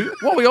into,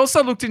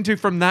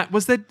 from that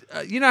was that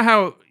you know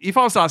how if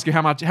I was to ask you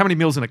how many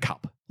mils in a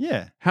cup,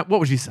 yeah,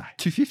 what would you say?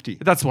 250.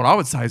 That's what I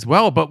would say as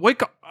well. But we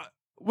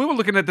were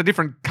looking at the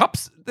different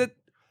cups, the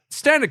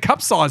standard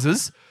cup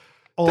sizes.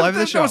 all over the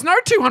There shop. was no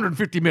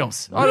 250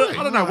 mils. I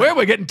don't know where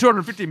we're getting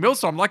 250 mils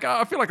from. Like,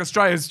 I feel like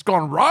Australia's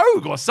gone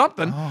rogue or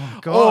something. Oh,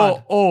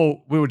 God.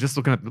 Or we were just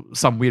looking at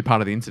some weird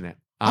part of the internet.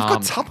 I've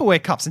got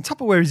Tupperware cups, and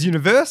Tupperware is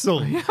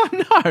universal. Yeah, I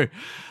know.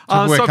 Tupperware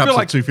So I cups feel are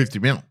like 250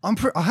 mil.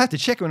 I'll have to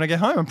check it when I get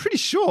home. I'm pretty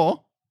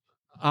sure.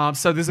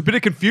 so there's a bit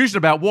of confusion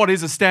about what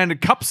is a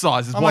standard cup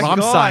size is Oh what my I'm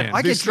God. saying.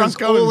 I get This drunk is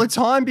going- all the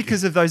time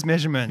because of those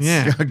measurements.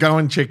 Yeah. Go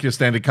and check your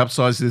standard cup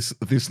size,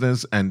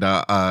 listeners, and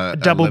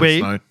Double let us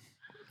B. know.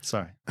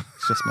 Sorry.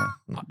 It's just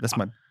that's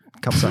my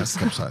cup size.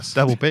 Cup size.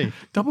 Double B.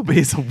 Double B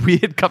is a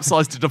weird cup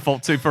size to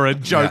default to for a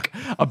joke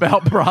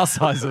about bra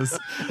sizes.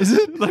 Is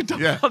it? Like,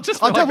 Yeah. I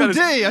just Oh, feel like double that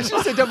D. is- I should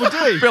have said double D.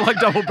 I feel like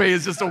double B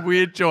is just a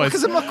weird choice.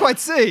 Because I'm not quite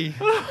C.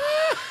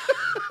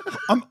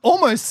 I'm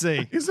almost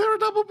C. Is there a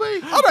double B?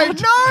 I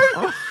don't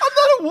know. I'm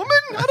not a woman.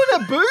 I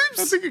don't have I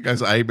boobs. think it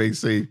goes A, B,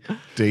 C,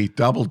 D,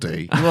 double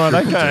D. Right,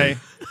 okay.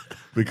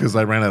 Because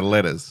they ran out of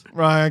letters.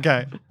 Right,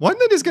 okay. Why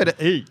didn't they just go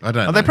to E? I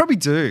don't Oh, they know. probably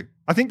do.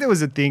 I think there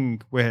was a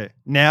thing where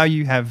now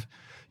you have,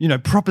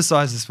 proper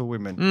sizes for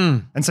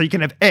women. And so you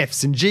can have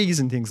Fs and Gs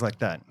and things like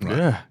that.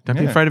 Yeah. Don't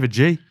be Yeah. afraid of a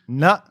G.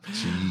 Nah.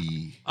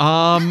 Gee.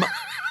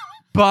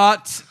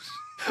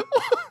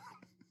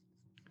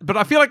 But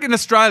I feel like in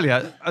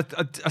Australia,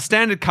 a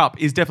standard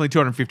cup is definitely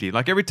 250.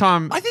 Like every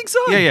time, I think so.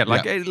 Yeah.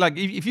 Like Yeah. like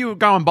if you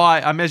go and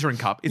buy a measuring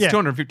cup, it's Yeah.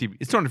 250.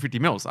 It's 250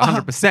 mils,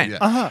 100%.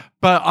 Yeah.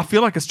 But I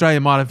feel like Australia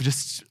might have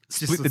just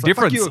split the it's like,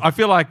 fuck difference. you. I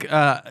feel like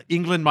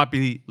England might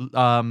be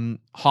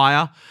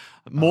higher.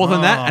 More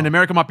than that, and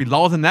America might be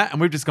lower than that,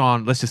 and we've just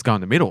gone. Let's just go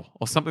in the middle,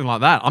 or something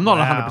like that. I'm not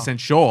Wow. 100%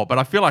 sure, but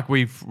I feel like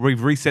we've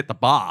reset the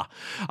bar.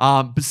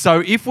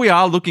 So if we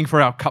are looking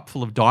for our cup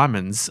full of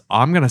diamonds,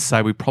 I'm going to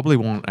say we probably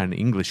want an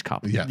English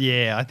cup. Yeah.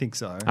 Yeah, I think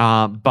so.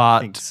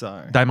 But think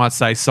so. they might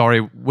say, sorry,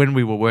 when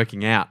we were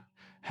working out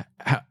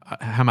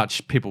how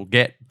much people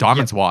get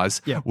diamonds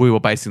wise, Yep. we were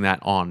basing that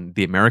on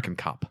the American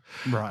cup.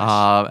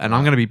 Right. And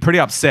I'm going to be pretty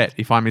upset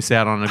if I miss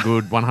out on a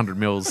good 100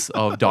 mils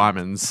of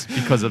diamonds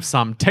because of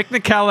some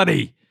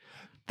technicality.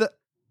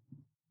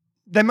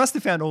 They must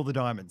have found all the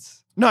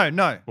diamonds. No.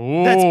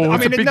 Ooh,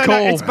 that's a big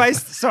call. It's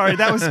based. Sorry,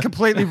 that was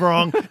completely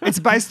wrong. It's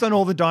based on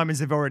all the diamonds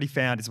they've already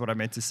found, is what I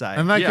meant to say.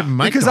 And they Yeah. can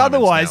make because diamonds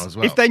otherwise, now as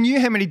well. if they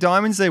knew how many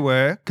diamonds there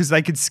were, because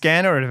they could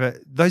scan or whatever,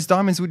 those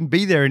diamonds wouldn't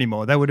be there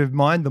anymore. They would have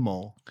mined them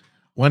all.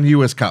 One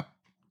US cup,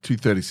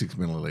 236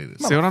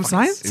 milliliters. See what I'm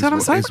saying? See what I'm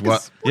saying? Is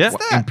what, Yeah.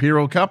 what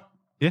Imperial cup,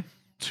 Yeah.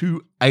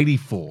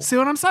 284. See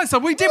what I'm saying? So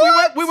we did.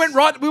 We went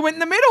right. We went in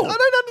the middle. I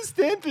don't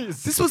understand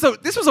this. This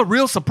was a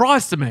real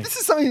surprise to me. This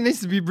is something that needs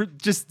to be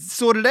just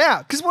sorted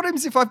out. Because what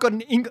happens if I've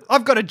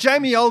got a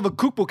Jamie Oliver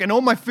cookbook and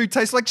all my food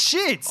tastes like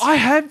shit?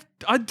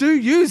 I do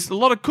use a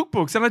lot of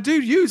cookbooks, and I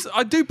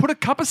do put a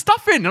cup of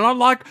stuff in, and I'm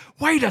like,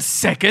 wait a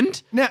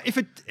second. Now, if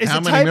it is How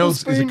a many mils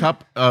is a tablespoon-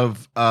 cup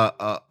of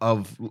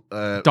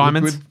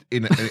Diamonds?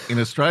 liquid in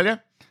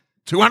Australia?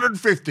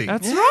 250.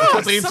 That's That's right.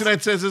 what the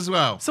internet says as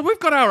well. So we've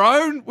got our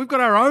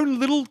own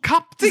little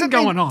cup Does thing that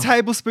mean going on.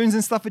 tablespoons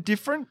and stuff are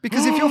different?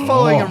 Because if you're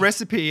following a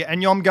recipe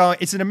and I'm going,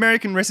 it's an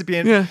American recipe.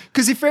 Yeah.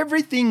 Because if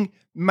everything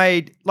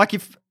made, like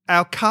if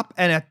our cup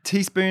and our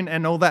teaspoon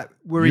and all that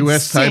were in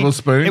US sync,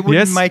 tablespoon. it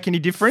wouldn't Yes. make any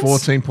difference.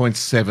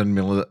 14.7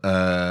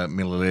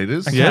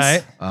 milliliters. Okay.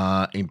 Yes.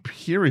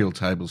 Imperial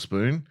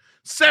tablespoon,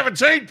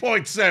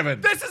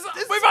 17.7.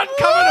 We've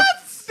uncovered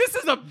this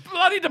is a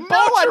bloody No one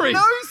debauchery.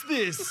 knows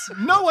this.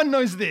 No one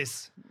knows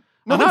this.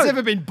 No I know. one's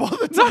ever been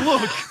bothered to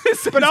look.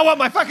 But I want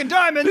my fucking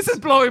diamonds. This is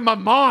blowing my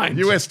mind.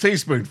 US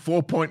teaspoon,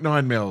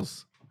 4.9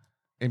 mils.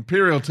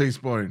 Imperial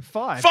teaspoon,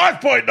 5.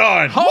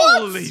 5.9.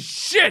 Holy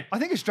shit. I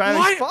think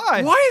Australia's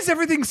 5. Why is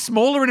everything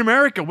smaller in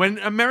America when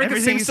America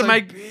Everything's seems to so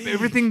make big.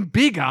 everything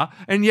bigger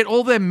and yet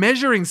all their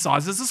measuring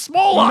sizes are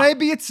smaller? Well,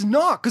 maybe it's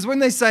not. Because when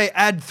they say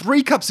add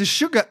 3 cups of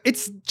sugar,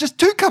 it's just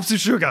 2 cups of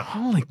sugar.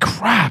 Holy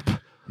crap.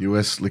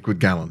 US liquid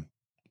gallon,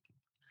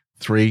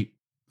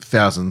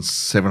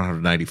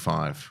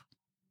 3,785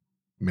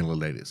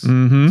 milliliters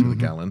Mm-hmm. to the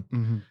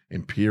gallon.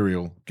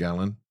 Imperial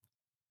gallon,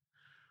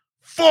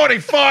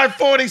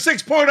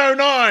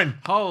 46.09.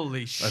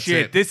 Holy it.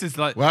 shit. This is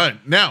like Well,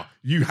 now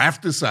you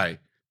have to say,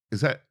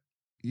 is that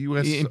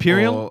US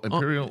Imperial? or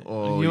Imperial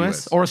or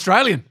US or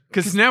Australian.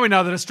 Because now we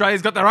know that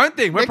Australia's got their own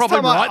thing. We're Next probably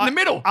time right in the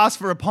middle. Ask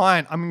for a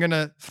pint, I'm going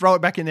to throw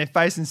it back in their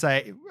face and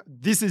say,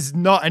 this is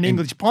not an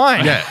English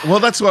pint. Yeah, well,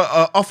 that's what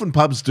often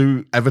pubs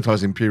do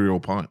advertise imperial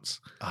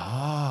pints.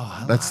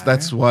 Oh,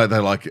 That's why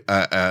they're like, these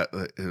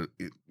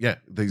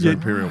are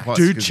imperial pints.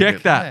 Do 'cause check you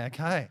get- that.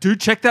 okay. Do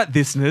check that,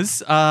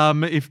 listeners.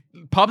 If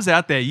pubs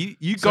out there,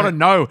 you got to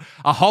know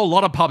a whole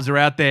lot of pubs are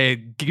out there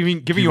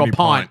giving you a you pint,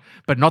 pint.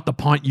 but not the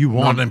pint you Not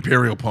want. an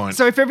imperial pint.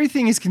 So if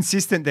everything is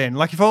consistent then,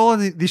 like if all of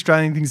the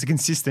Australian things are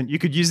consistent, you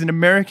could use an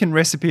American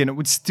recipe and it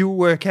would still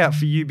work out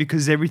for you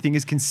because everything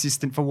is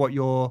consistent for what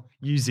you're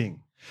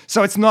using.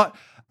 So it's not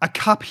a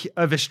cup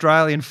of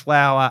Australian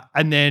flour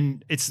and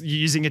then it's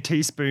using a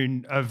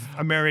teaspoon of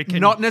American.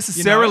 Not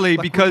necessarily,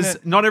 like, because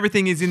wouldn't it- not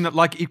everything is in the,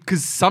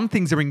 because some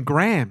things are in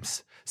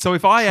grams. So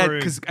if I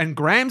True. and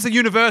grams are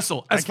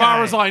universal as far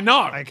Okay. as I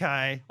know.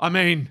 Okay. I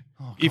mean,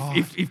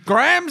 If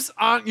grams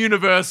aren't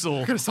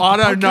universal, I stop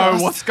the don't know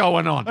podcast. what's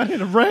going on. I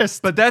need a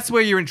rest. But that's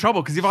where you're in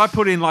trouble, because if I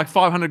put in like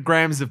 500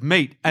 grams of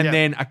meat and Yeah.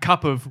 then a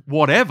cup of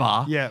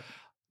whatever, yeah.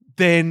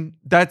 then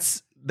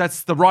that's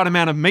the right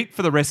amount of meat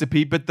for the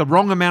recipe, but the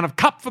wrong amount of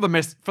cup for the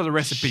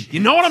recipe.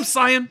 You know what I'm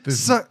saying?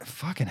 So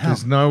fucking hell.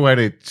 There's no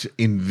way to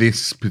in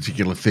this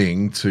particular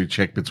thing to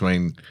check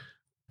between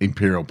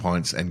imperial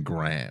pints and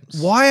grams.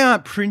 Why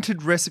aren't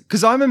printed recipes?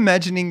 Because I'm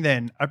imagining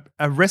then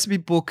a recipe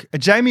book, a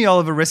Jamie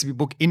Oliver recipe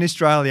book in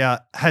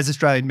Australia has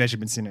Australian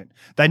measurements in it.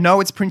 They know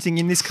it's printing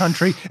in this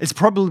country. It's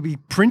probably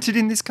printed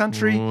in this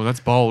country. Oh, that's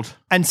bold.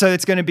 And so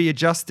it's going to be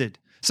adjusted.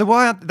 So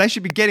why aren't they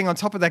should be getting on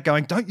top of that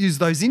going, don't use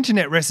those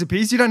internet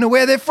recipes. You don't know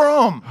where they're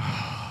from.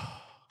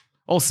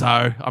 Also,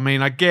 I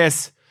mean, I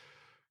guess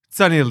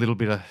it's only a little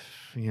bit of,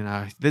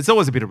 there's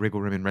always a bit of wriggle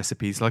room in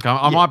recipes. Like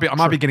I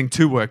might be getting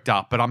too worked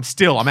up, but I'm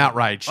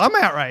outraged. I'm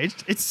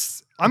outraged.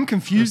 I'm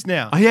confused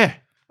now. Oh, yeah.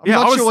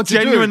 not I was sure what to do.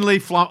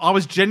 I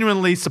was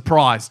genuinely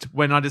surprised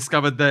when I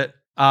discovered that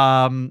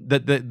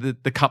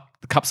the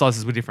cup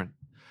sizes were different.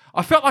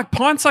 I felt like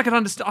pints I could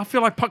understand. I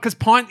feel like because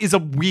pint is a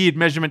weird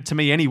measurement to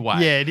me anyway.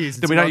 Yeah, it is.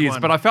 That It's we an don't odd use.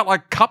 one. But I felt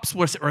like cups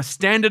were a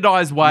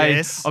standardized way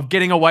Yes. of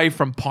getting away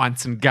from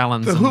pints and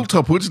gallons. The and-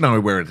 Hilltop Woods know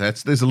where it's at.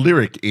 There's a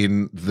lyric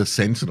in The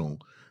Sentinel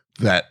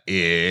that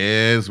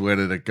is, where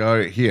did it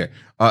go? Here.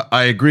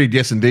 I agreed,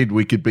 yes, indeed,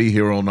 we could be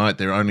here all night.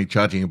 They're only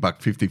charging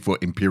 $1.50 for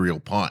imperial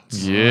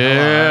pints.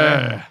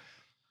 Yeah.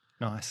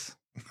 Nice.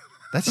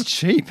 That's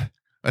cheap.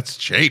 That's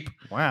cheap.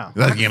 Wow.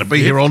 They're going to be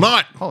here all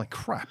night. Holy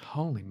crap.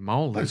 Holy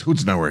moly. Those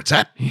hoods know where it's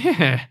at.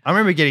 Yeah. I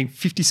remember getting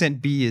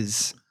 50-cent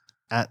beers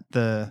at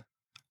the,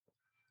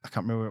 I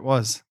can't remember where it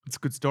was. It's a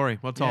good story.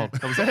 Well told.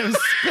 That was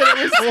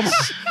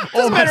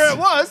Doesn't matter where it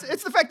was.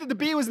 It's the fact that the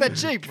beer was that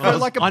cheap for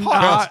like a I-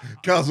 pot.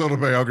 Carl's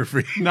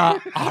autobiography. Nah,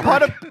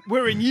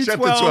 We're in year Chapter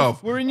 12.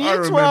 12. We're in I year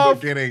remember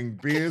 12. getting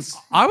beers.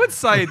 I would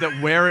say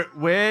that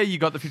where you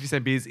got the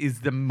 50-cent beers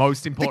is the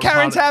most The important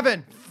Karen part.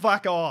 Tavern.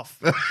 Fuck off.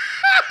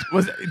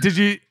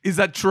 Is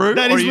that true?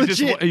 That Or is you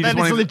just- legit. are you just That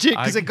is wanting- legit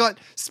because it got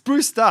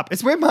spruced up.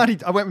 It's where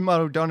I went with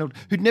Marty Donald,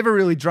 who'd never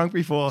really drunk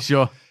before.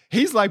 Sure.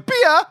 He's like, beer,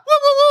 woo,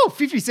 woo,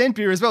 woo, 50-cent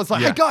beer as well. It's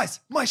like, Yeah. hey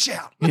guys, my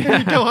shout. And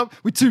then we go up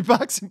with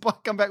 $2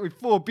 and come back with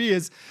 4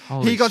 beers.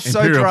 He got so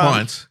Imperial drunk.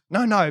 pints?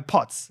 No,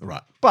 pots.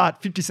 Right.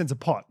 But 50 cents a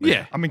pot.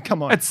 Yeah. I mean,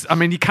 come on.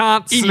 You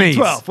can't in sneeze.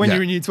 year 12, when Yeah.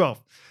 you're in year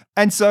 12.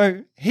 And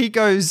so he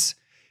goes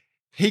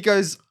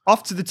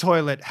off to the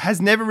toilet, has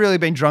never really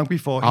been drunk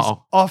before. He's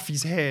Uh-oh. off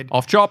his head,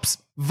 Off chops.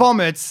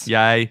 vomits,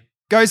 Yay.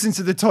 goes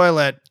into the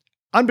toilet.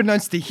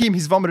 Unbeknownst to him,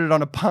 he's vomited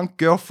on a punk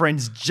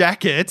girlfriend's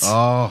jacket,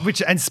 Oh.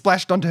 and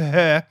splashed onto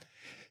her.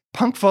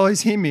 Punk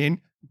follows him in,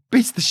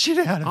 beats the shit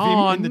out of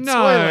Oh, him in the no.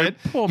 toilet.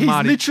 Poor He's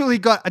Marty. literally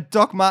got a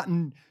Doc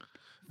Martin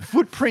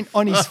footprint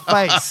on his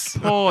face.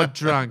 Poor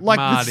drunk Like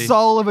Marty. the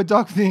soul of a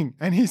Doc thing.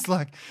 And he's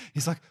like,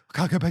 I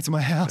can't go back to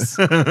my house.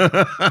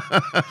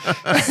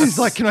 He's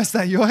like, can I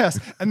stay at your house?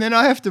 And then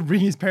I have to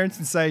ring his parents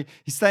and say,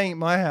 he's staying at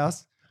my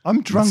house.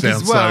 I'm drunk as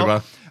Sounds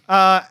well.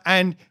 sober.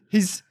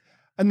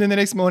 And then the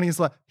next morning it's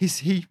like, he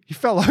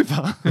fell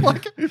over.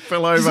 Like, He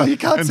fell he's over like, you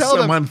can't and tell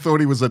them. someone thought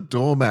he was a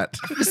doormat.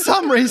 For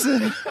some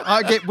reason,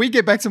 we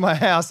get back to my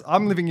house.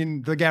 I'm living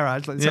in the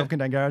garage, like the Yeah.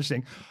 self-contained garage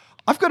thing.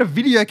 I've got a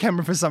video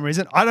camera for some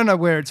reason. I don't know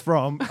where it's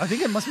from. I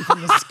think it must be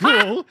from the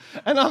school.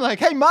 And I'm like,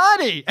 hey,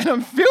 Marty. And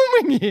I'm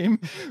filming him.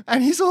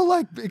 And he's all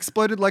like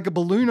exploded like a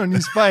balloon on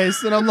his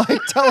face. And I'm like,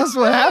 tell us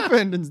what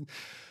happened. And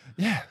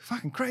yeah,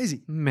 fucking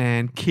crazy.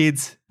 Man,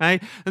 kids, eh?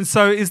 And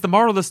so is the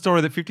moral of the story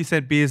that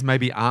 50-cent beers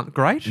maybe aren't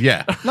great?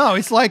 Yeah. No,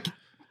 it's like,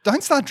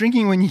 don't start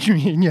drinking when you're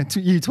in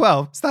year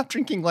 12. Start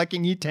drinking like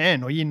in year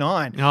 10 or year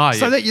 9. Oh,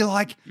 So yeah. that you're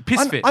like,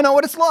 Piss fit. I know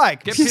what it's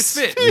like. Get piss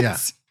fit. Yeah.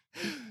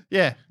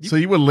 Yeah. So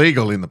you were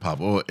legal in the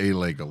pub or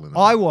illegal in the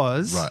I pub?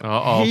 was. Right.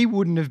 Uh-oh. He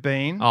wouldn't have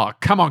been. Oh,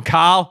 come on,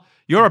 Carl.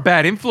 You're a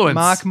bad influence.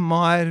 Mark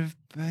might have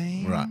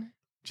been. Right.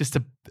 Just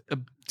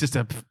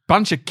a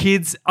bunch of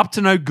kids up to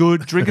no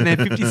good, drinking their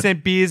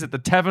 50-cent beers at the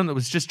tavern that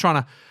was just trying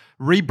to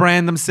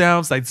rebrand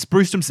themselves. They'd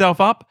spruced themselves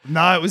up.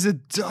 No, it was a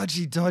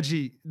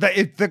dodgy.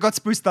 They got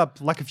spruced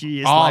up like a few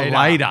years Oh, later.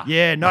 later.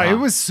 Yeah, no, Oh. it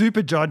was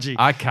super dodgy.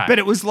 Okay. But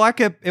it was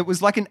like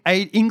an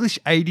English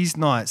 80s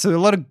night. So a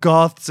lot of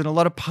goths and a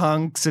lot of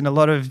punks and a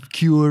lot of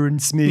Cure and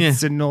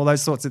Smiths Yeah. and all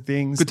those sorts of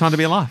things. Good time to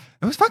be alive.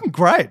 It was fucking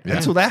great Yeah.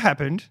 until that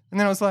happened. And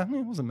then I was like,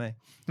 it wasn't me.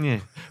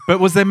 Yeah.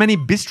 But was there many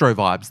bistro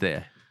vibes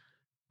there?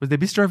 Was there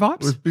bistro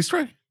vibes? Was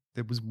bistro?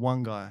 There was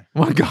one guy.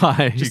 One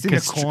guy. Just who in a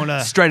goes corner.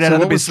 Straight out So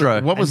of the what was the-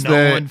 bistro. what was and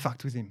no the- one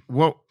fucked with him.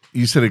 What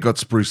you said it got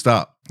spruced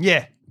up.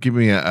 Yeah. Give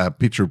me a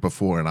picture of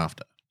before and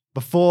after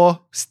Before,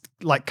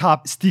 like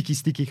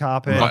sticky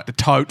carpet. Like the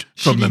tote.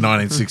 from the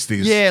Shitty-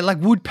 1960s. Yeah, like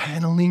wood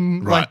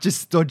paneling, Right. like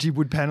just dodgy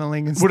wood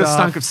paneling and Would have stuff.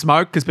 stunk of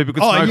smoke because people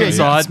could Oh smoke yeah,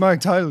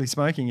 inside. totally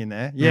smoking in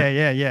there.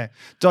 Yeah.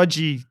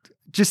 Dodgy.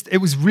 Just it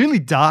was really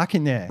dark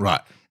in there.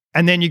 Right.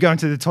 And then you go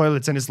into the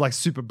toilets and it's like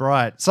super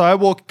bright. So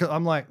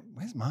I'm like,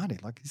 where's Marty?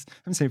 Like I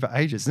haven't seen him for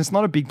ages. And it's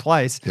not a big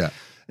place. Yeah.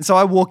 And so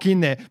I walk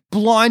in there,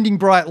 blinding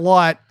bright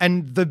light,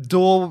 and the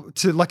door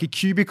to like a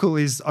cubicle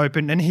is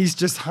open, and he's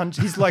just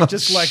he's like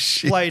just like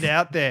splayed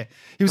out there.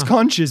 He was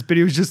conscious, but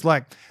he was just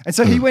like, and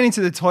so he went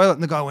into the toilet,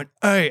 and the guy went,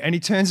 "Hey," and he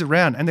turns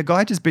around, and the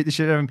guy just beat the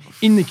shit out of him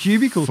in the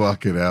cubicle.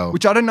 Fucking hell.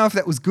 Which I don't know if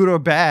that was good or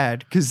bad,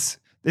 because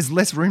there's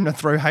less room to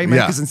throw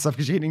haymakers and stuff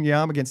because you're hitting your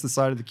arm against the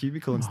side of the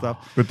cubicle and stuff.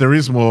 But there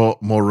is more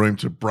room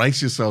to brace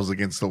yourselves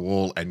against the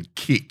wall and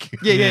kick.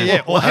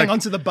 Yeah. Or hang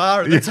onto the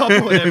bar at the top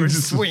or whatever and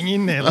Just- swing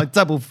in there like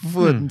double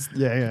foot. And,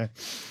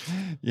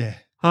 yeah.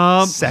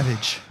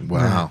 Savage.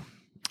 Wow.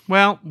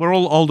 Well, we're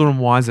all older and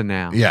wiser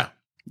now, Yeah.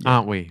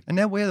 aren't we? And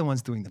now we're the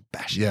ones doing the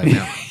bashing. Yeah.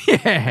 Now, Yeah.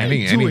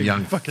 any doing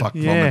young fucking- fuck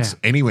vomits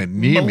anywhere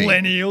near me.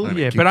 Millennial. I'm gonna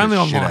Yeah, kick but the only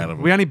shit out online. of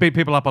them. We only beat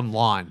people up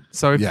online.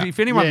 So if, Yeah. if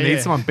anyone Yeah, needs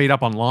yeah. someone beat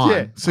up online,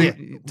 Yeah.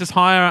 See, just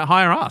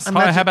hire us.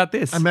 Imagine- How about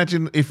this?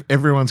 Imagine if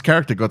everyone's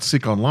character got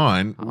sick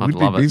online, I'd we'd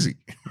love be it. busy.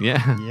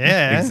 Yeah.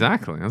 Yeah.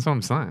 Exactly. That's what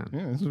I'm saying.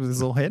 Yeah, this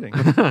is all heading.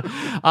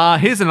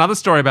 Here's another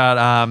story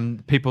about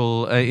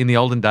people in the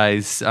olden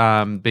days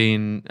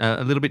being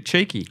a little bit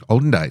cheeky.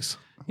 Olden days.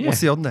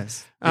 What's the olden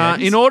days?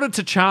 In order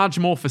to charge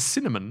more for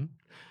cinnamon,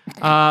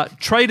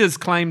 traders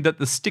claimed that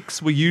the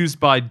sticks were used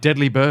by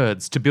deadly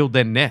birds to build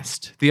their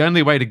nest. The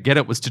only way to get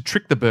it was to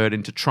trick the bird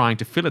into trying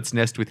to fill its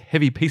nest with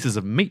heavy pieces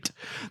of meat.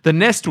 The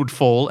nest would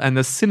fall and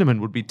the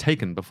cinnamon would be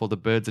taken before the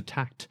birds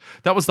attacked.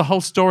 That was the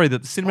whole story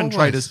that the cinnamon Always.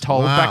 traders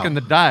told Wow. back in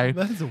the day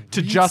That is a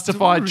to weird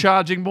justify story.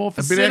 charging more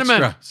for A bit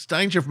cinnamon. extra.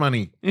 Stange of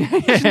money.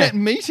 Isn't that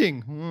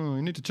meeting?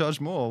 You need to charge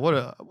more. What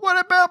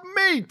about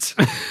meat?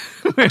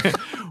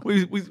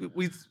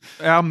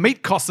 Our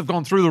meat costs have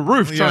gone through the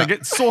roof trying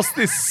to source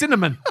this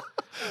cinnamon.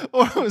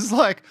 Or it was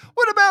like,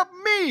 what about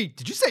meat?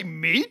 Did you say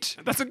meat?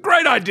 That's a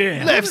great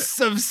idea. Left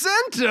of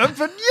center,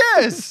 but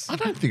yes. I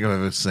don't think I've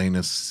ever seen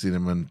a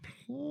cinnamon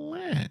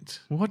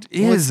plant. What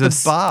Well, is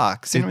it's the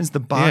bark. Cinnamon's the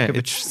bark yeah, of a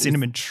it's-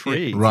 cinnamon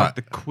tree. Right.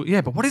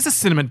 But what is a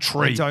cinnamon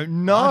tree? I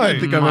don't know. I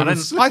don't think I've I ever don't-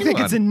 seen I think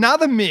it's one.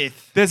 another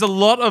myth. There's a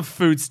lot of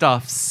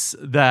foodstuffs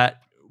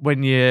that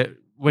when you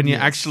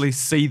Yes. actually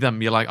see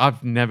them, you're like,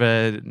 I've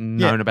never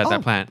known about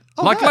that plant.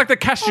 Like that. the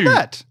cashew.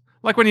 That.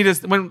 Like when you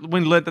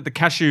when you learned that the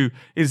cashew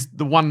is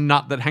the one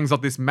nut that hangs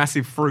off this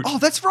massive fruit. Oh,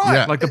 that's right.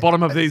 Yeah. Like the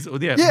bottom of these,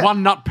 Yeah.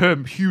 one nut per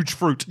huge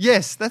fruit.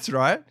 Yes, that's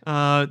right.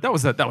 That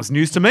was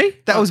news to me.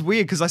 That was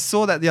weird because I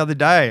saw that the other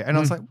day and I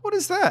was like, what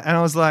is that? And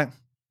I was like,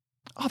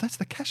 oh, that's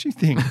the cashew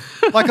thing.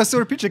 Like I saw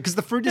a picture because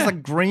the fruit is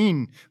like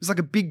green. It was like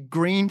a big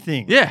green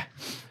thing. Yeah.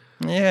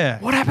 Yeah.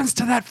 What happens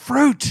to that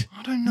fruit?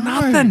 I don't know.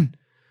 Nothing.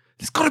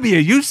 There's got to be a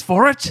use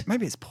for it.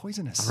 Maybe it's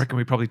poisonous. I reckon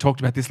we probably talked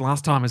about this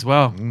last time as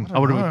well. I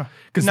would know. have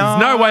because No,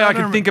 there's no way I I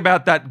don't can think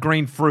about that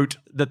green fruit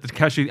that the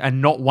cashew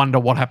and not wonder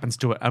what happens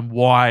to it and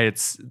why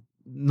it's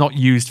not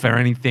used for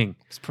anything.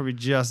 It's probably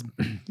just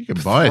You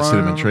can buy a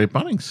cinnamon From- tree at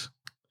Bunnings.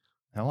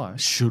 hello.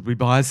 Should we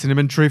buy a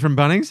cinnamon tree from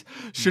Bunnings?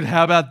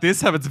 How about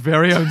this have its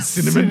very own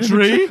cinnamon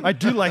tree? I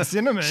do like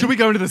cinnamon. Should we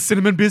go into the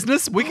cinnamon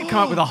business? We could come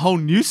up with a whole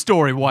new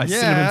story why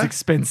Yeah. cinnamon's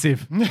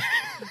expensive.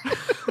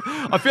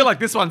 I feel like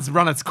this one's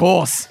run its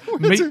course.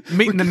 Meat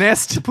in the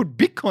nest. put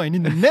Bitcoin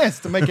in the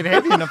nest to make it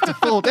heavy enough to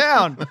fall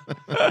down?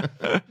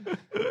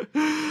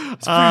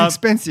 It's pretty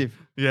expensive.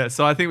 Yeah,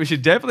 so I think we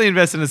should definitely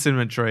invest in a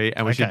cinnamon tree,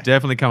 and we should Okay.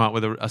 definitely come up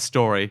with a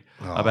story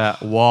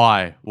about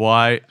why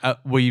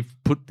we've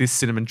put this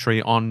cinnamon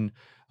tree on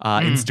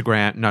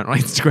Instagram. No, not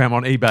Instagram,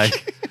 on eBay.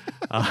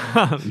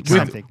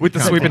 Something. with the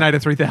Something. Sweepinator You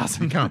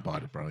 3000. can't buy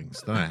it at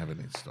Bunnings. They don't have it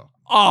in stock.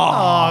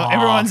 Oh,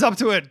 everyone's up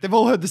to it. They've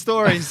all heard the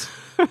stories.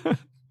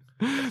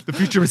 The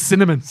future is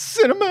cinnamon.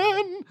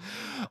 Cinnamon.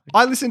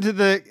 I listened to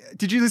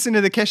did you listen to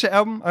the Kesha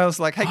album? I was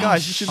like, hey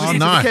guys, you should listen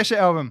no. to the Kesha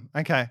album.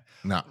 Okay.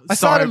 No. I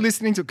started Sorry.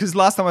 listening to it because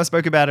last time I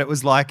spoke about it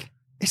was like,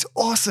 it's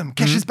awesome.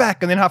 Kesha's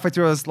back. And then halfway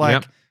through I was like,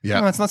 Yep. Yeah.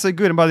 no, it's not so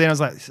good. And by the end I was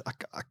like,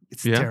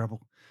 it's Yeah.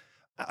 terrible.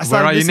 I Where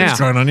started are you listening now? to-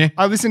 Thrown on you?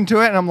 I listened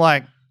to it and I'm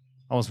like,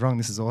 I was wrong.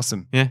 This is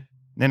awesome. Yeah.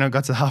 Then I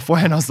got to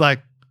halfway and I was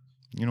like,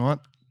 you know what?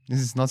 This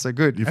is not so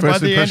good. Your and by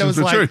first the end I impressions was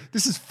were like, true.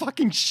 this is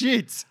fucking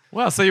shit.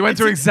 Well, so you went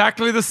through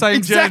exactly the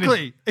same journey.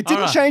 Exactly. It didn't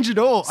All right. change at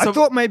all. I So-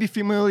 thought maybe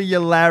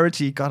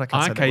familiarity. God, I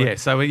can't say that Okay, word. yeah.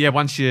 So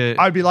once you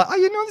I'd be like, oh,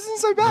 you know, this isn't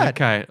so bad.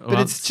 okay, But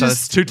well, it's so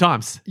just, two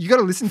times. you got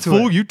to listen to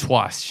Fool it. you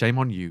twice. Shame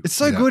on you. It's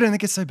so Yeah. good and it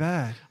gets so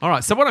bad. All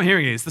right. So what I'm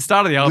hearing is the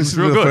start of the album is Listen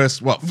to real the good. first,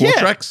 four Yeah.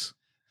 tracks?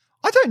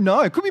 I don't know.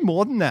 It could be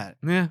more than that.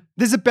 Yeah.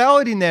 There's a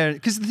ballad in there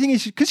because the thing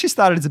is, because she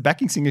started as a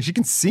backing singer, she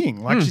can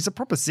sing. Like she's a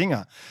proper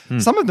singer.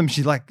 Some of them,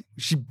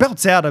 she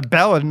belts out a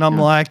ballad, and I'm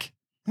like,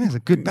 yeah, it's a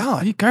good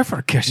ballad. You go for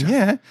it, Kesha.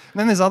 Yeah. And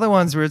then there's other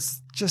ones where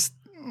it's just.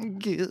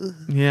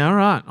 Yeah. All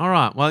right. All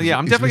right. Well, yeah.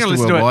 I'm Is definitely going Mr.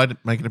 to listen to it. Worldwide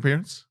make an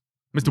appearance?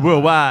 Mr.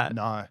 Worldwide.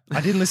 No, I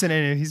didn't listen to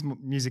any of his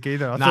music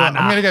either. I Nah, thought nah.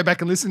 I'm going to go back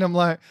and listen. I'm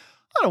like,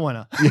 I don't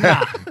want to.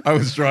 Yeah. I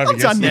was driving I'm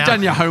done yesterday. You've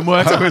done your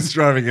homework. I was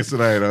driving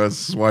yesterday and I was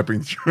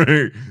swiping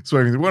through.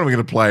 What am I going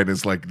to play? And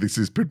it's like, this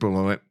is Pitbull. And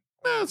I went,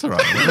 no, it's all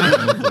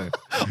right.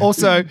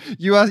 Also,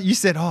 you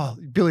said, oh,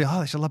 Billie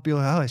Eilish. I love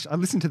Billie Eilish. I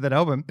listened to that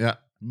album. Yeah.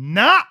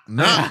 Nah.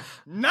 No.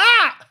 Nah.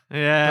 I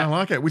Yeah. don't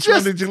like it. Which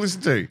Just- one did you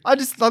listen to? I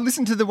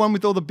listened to the one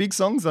with all the big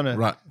songs on it.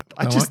 Right.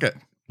 I Don't just- like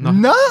it. Nah.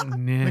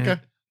 Yeah.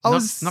 Okay.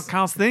 not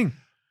Carl's thing.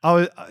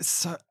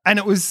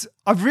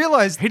 I've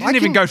realized He didn't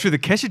even go through the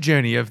Kesha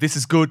journey of this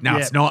is good. No,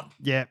 it's not.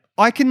 Yeah.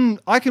 I can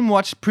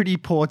watch pretty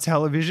poor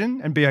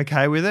television and be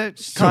okay with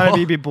it. Kind of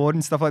be a bit bored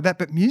and stuff like that.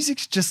 But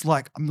music's just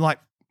like, I'm like,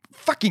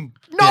 fucking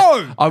no.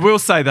 Yeah. I will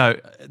say though,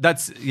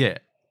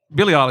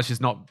 Billie Eilish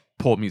is not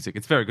poor music.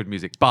 It's very good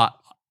music, but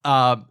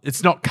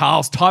it's not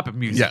Carl's type of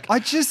music. Yeah.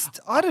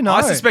 I don't know.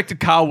 I suspected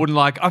Carl wouldn't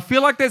like. I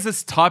feel like there's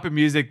this type of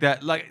music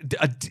that like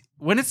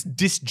when it's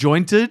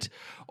disjointed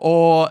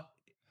or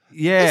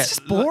it's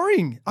just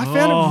boring. I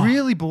found it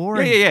really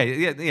boring.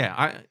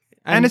 Yeah.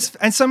 And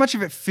so much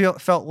of it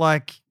felt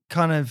like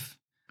kind of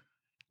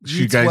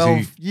year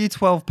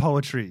 12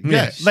 poetry.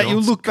 Yeah. That you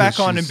look back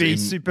on and be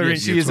super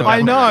into.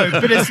 I know,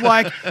 but it's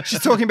like she's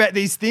talking about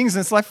these things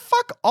and it's like,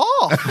 fuck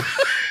off.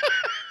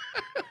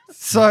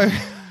 So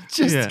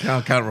just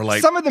can't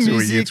relate. Some of the to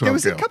music, a year 12 there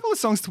was girl. a couple of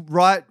songs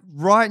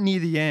right near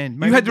the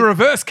end. You had to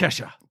reverse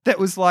Kesha. That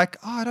was like,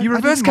 I You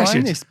reverse didn't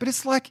mind Kesha. this, but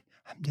it's like,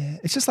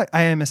 it's just like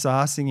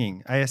AMSR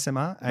singing,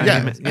 ASMR.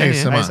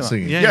 ASMR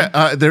singing.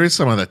 Yeah, there is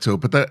some of that to it,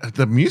 but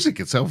the music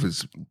itself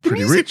is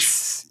pretty rich.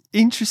 It's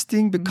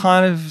interesting, but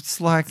kind of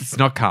it's like It's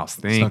not Carl's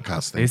thing. It's not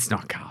Carl's thing. It's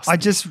not Carl's I thing.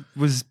 just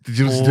was. Did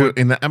you listen to it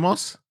in the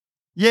Amos?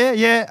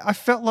 Yeah. I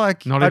felt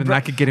like Not even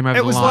that could get him over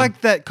It the was line.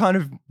 like that kind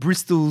of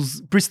Bristol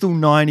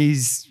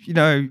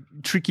 '90s,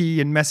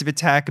 Tricky and Massive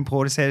Attack and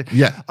Portishead.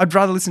 Yeah. I'd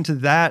rather listen to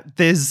that.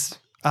 There's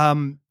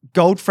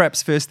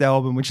Goldfrapp's first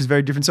album, which is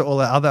very different to all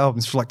the other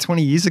albums. From like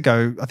 20 years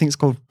ago, I think it's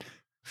called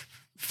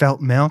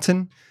Felt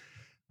Mountain,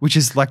 which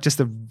is like just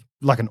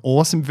an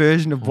awesome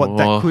version of what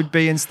that could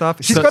be and stuff.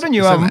 She's got a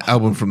new Is that album. an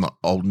album from the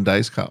olden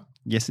days, Carl?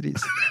 Yes, it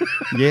is.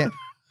 Yeah,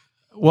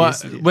 What?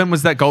 Yes, it is. When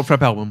was that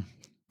Goldfrapp album?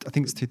 I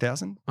think it's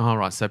 2000. All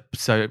right, so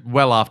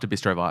well after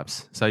Bistro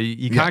Vibes. So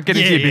you can't get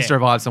into Yeah, your yeah.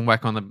 Bistro Vibes and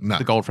whack on the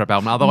Goldfrapp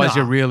album. Otherwise,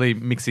 No. you're really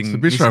mixing, The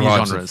mixing Bistro your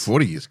Vibes genres.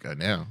 40 years ago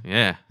now.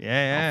 Yeah.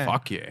 Yeah. Oh,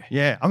 fuck yeah.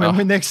 Yeah, I mean,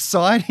 when they're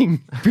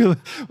citing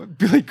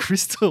Billy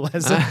Crystal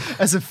as a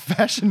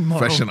fashion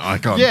model, Fashion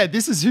icon. Yeah,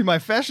 this is who my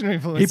fashion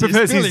influence He is.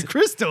 prefers Billy his-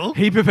 Crystal.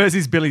 He prefers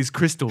his Billy's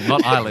Crystal,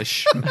 not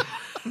Eilish.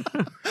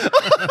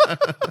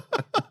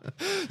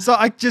 So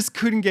I just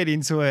couldn't get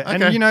into it, Okay,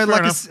 and fair like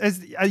enough.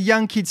 as a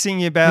young kid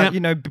singing about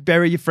Yep.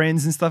 bury your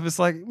friends and stuff, it's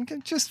like okay,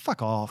 just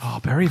fuck off. Oh,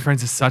 Bury Your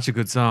Friends is such a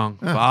good song.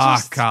 Fuck,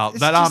 Just- Carl. it's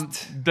But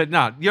just- but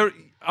no,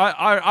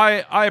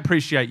 I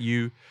appreciate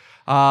you.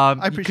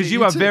 appreciate Because you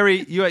you are too.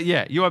 very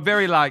you are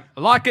very like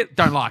it,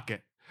 don't like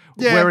it.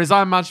 Yeah. Whereas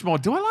I'm much more,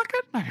 do I like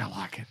it? Maybe I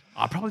like it.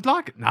 I probably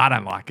like it. No, I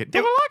don't like it. Do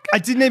I like I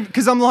it? didn't even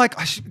because I'm like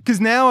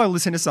because now I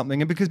listen to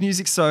something and because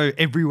music's so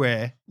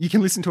everywhere, you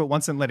can listen to it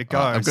once and let it go.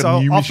 I've got So a I'll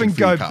new mission often for you,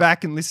 go Carl.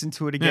 back and listen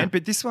to it again. Yeah.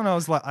 But this one I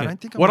was like, I don't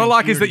think. What I wanna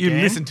like hear is that it you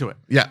again. listen to it.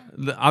 Yeah.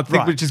 I think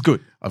Right. which is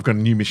good. I've got a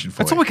new mission for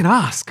That's you. all we can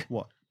ask.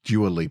 What?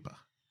 Dua Lipa.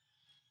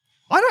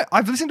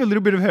 I've listened to a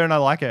little bit of her and I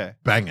like her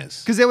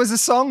Bangers. because there was a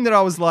song that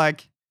I was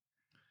like,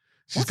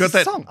 She's what's got the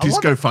that song? I love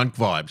disco it. funk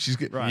vibe. She's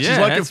Right. she's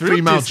Yeah, like a it's real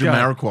female disco.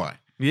 Jamiroquai.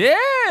 Yeah.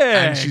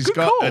 And she's good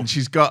got call.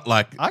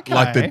 like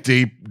Okay.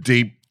 the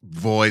deep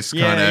voice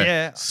Yeah, kind of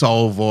yeah.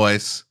 soul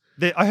voice.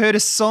 I heard a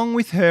song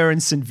with her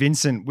and St.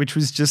 Vincent, which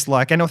was just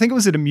like, and I think it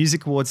was at a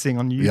music awards thing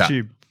on Yeah.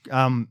 YouTube.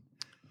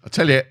 I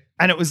tell you,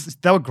 And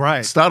they were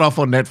great. start off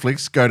on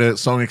Netflix, go to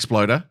Song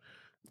Exploder,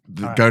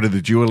 go to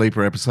the Dua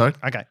Lipa episode.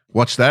 Okay.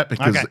 Watch that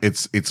because Okay.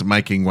 it's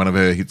making one of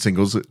her hit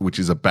singles, which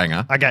is a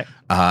banger. Okay.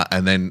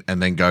 And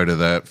then go to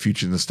the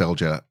Future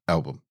Nostalgia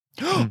album.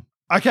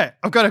 Okay.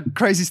 I've got a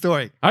crazy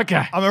story.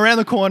 Okay. I'm around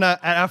the corner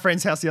at our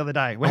friend's house the other day.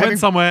 I went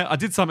somewhere. I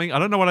did something. I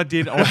don't know what I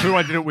did or who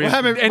I did it with. we're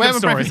having End of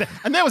story. breakfast,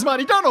 and there was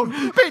Marty Donald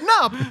beaten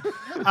up.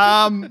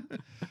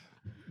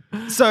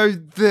 So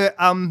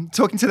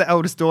talking to the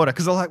eldest daughter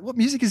because I'm like, "What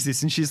music is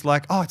this?" And she's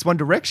like, "Oh, it's One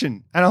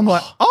Direction." And I'm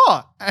like,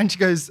 "Oh," and she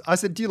goes, "I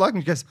said, do you like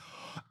them?" She goes,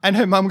 and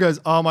her mum goes,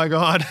 "Oh my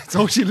god, it's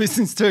all she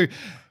listens to."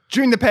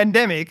 During the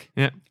pandemic,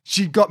 Yeah.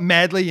 she got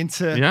madly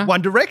into Yeah.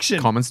 One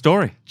Direction. Common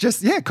story.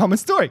 Common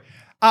story.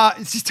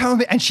 She's telling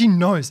me, and she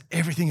knows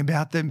everything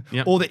about them,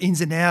 Yep. all the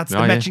ins and outs, Oh,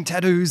 the yeah. matching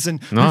tattoos, and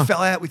No. who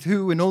fell out with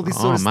who, and all this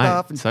sort of mate,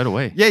 stuff. And so do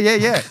we.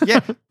 Yeah.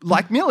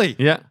 Like Millie.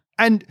 Yeah.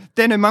 And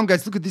then her mum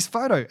goes, "Look at this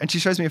photo," and she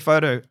shows me a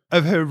photo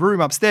of her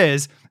room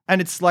upstairs, and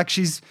it's like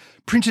she's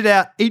printed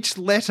out each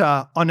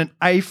letter on an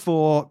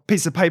A4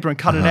 piece of paper and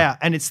cut it out,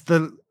 and it's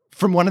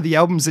from one of the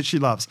albums that she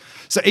loves.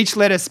 So each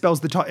letter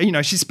spells the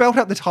title. She spelled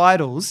out the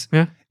titles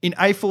Yeah. in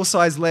A4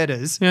 size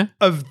letters Yeah.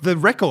 of the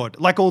record,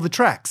 like all the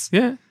tracks,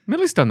 Yeah.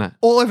 Millie's done that.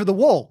 all over the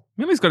wall.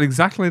 Millie's got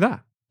exactly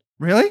that.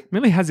 Really?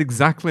 Millie has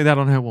exactly that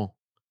on her wall.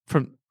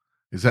 From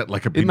Is that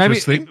like a it maybe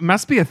Pinterest thing? it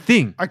must be a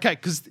thing. Okay,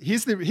 because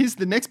here's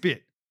the next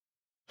bit.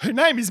 Her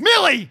name is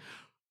Millie.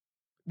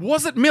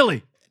 Was it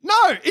Millie?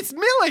 No, it's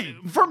Millie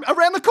from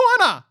around the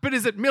corner. But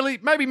is it Millie?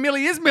 Maybe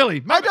Millie is Millie.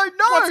 Maybe, I don't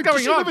know. What's Does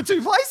going she on? live at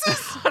two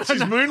places?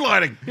 She's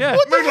moonlighting. Yeah.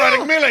 What the Moonlighting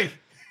hell? Millie.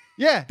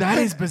 Yeah. That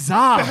is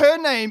bizarre. But her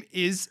name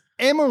is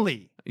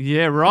Emily.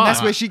 Yeah, right. And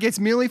that's where she gets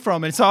Millie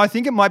from. And so I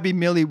think it might be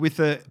Millie with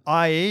a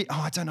IE.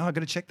 Oh, I don't know. I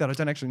got to check that. I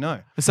don't actually know.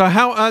 So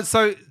how?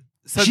 So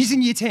She's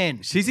in year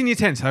 10. she's in year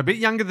 10, so a bit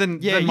younger than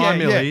my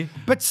Millie.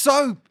 But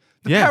so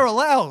Yeah.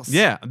 Parallels.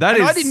 Yeah, that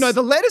And is. I didn't know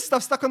the letter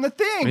stuff stuck on the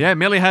thing. Yeah,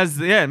 Millie has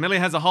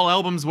a whole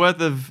album's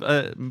worth of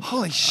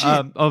Holy shit.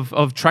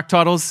 of track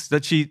titles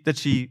that she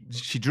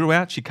drew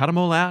out. She cut them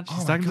all out. She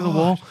Oh stuck my them to the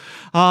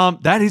wall.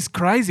 That is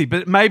crazy.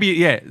 But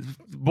maybe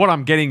what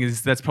I'm getting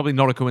is that's probably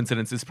not a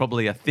coincidence. It's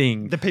probably a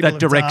thing That people have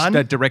done.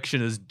 that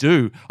directioners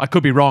do. I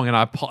could be wrong, and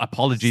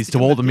apologies to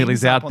Sticking all the the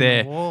Millies things up out on the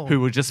there wall. who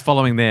were just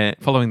following their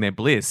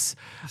bliss,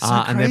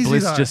 and their crazy,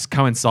 bliss though. just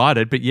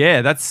coincided. But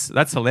yeah,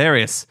 that's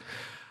hilarious.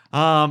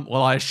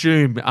 Well, I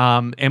assume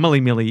Emily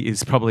Millie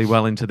is probably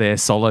well into their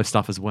solo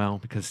stuff as well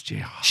because,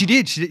 gee, She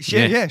did.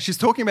 Yeah. She's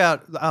talking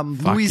about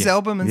Louis' yeah.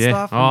 album and Yeah.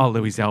 stuff. Oh, and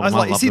Louis' album. I was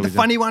like, I is he love the Louis'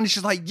 funny one? And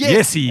she's like, yes.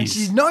 Yes, he and is.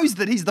 she knows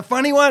that he's the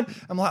funny one.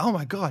 I'm like, oh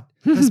my God,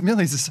 those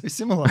Millies are so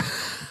similar.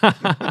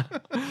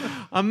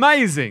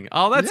 Amazing.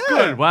 Oh, that's Yeah.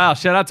 good. Wow.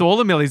 Shout out to all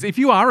the Millies. If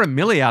you are a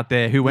Millie out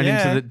there who went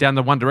Yeah. down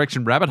the One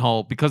Direction rabbit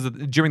hole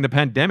during the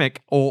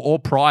pandemic or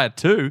prior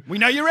to, We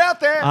know you're out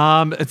there.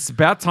 it's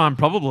about time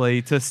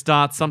probably to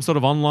start some sort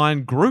of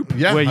online group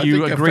Yeah, where I you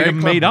think a agree to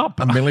fan club, meet up.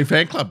 A Millie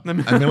fan club. A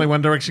Millie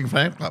One Direction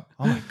fan club.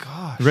 oh my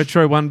gosh.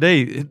 Retro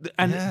 1D.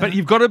 Yeah. But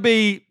you've got to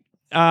be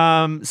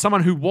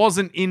someone who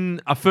wasn't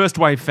in a first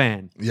wave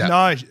fan. Yeah.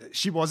 No,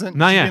 she wasn't.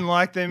 No, she yeah. didn't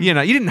like them. You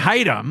didn't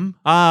hate them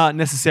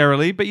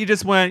necessarily, but you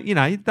just weren't.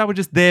 They were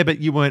just there, but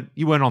you weren't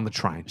on the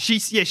train.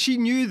 She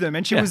knew them,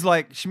 and she Yeah. was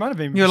like, she might have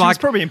been. You're She was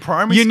probably in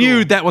primary You school.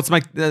 knew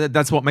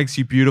that's what makes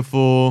you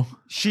beautiful.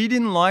 She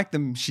didn't like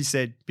them. She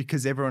said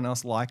because everyone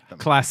else liked them.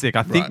 Classic.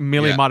 I think Right,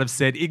 Millie yeah. might have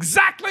said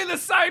exactly the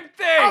same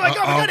thing. Oh my God,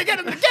 we got to get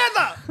them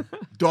together.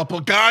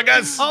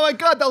 Doppelgangers. Oh my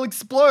God, they'll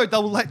explode.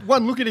 They'll let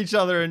one look at each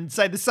other and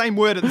say the same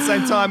word at the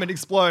same time and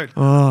explode.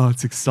 Oh,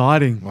 it's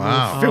exciting.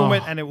 Wow. Film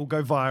it and it will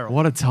go viral.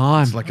 What a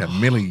time. It's like a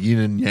Millie yin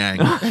and yang.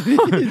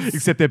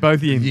 Except they're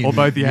both yin or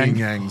both yang.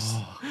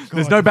 yangs.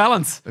 There's no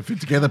balance. They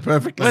fit together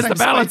perfectly. Where's the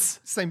balance?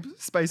 Same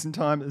space and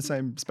time at the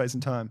same space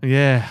and time.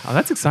 Yeah. Oh,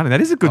 that's exciting. That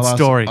is a good I'll ask-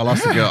 story. I'll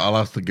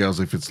ask the girls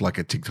if it's like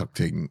a TikTok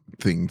thing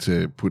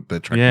to put their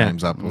track Yeah.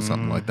 names up or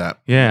something like that.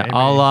 Yeah, Maybe.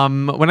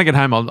 I'll when I get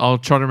home, I'll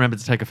try to remember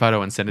to take a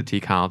photo and send it to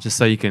you, Carl, just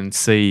so you can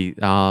see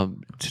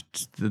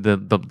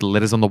the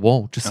letters on the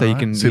wall, just so you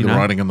can See the know.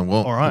 writing on the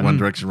wall. All right. The One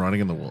Direction writing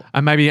on the wall.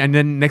 And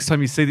then next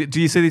time you see, do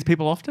you see these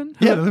people often?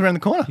 Yeah, they're around the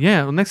corner.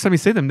 Yeah. Well, next time you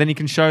see them, then you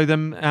can show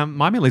them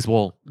my Millie's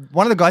wall.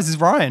 One of the guys is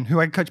Ryan, who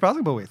I coach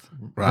basketball with.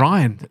 Right.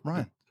 Ryan,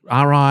 Ryan.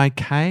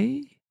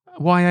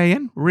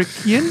 RIKYAN,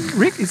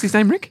 Rick is his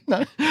name Rick?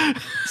 No,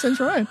 sounds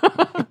Ryan.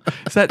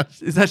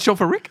 Is that short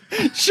for Rick?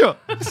 Sure.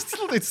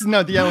 It's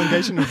no, the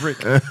elongation of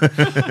Rick.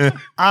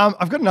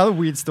 I've got another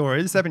weird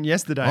story. This happened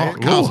yesterday. Oh,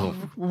 Carl's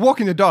We're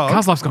walking the dog.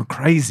 Carl's life's gone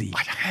crazy. It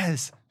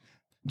has.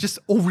 Just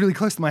all really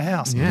close to my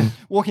house. Yeah.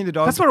 Walking the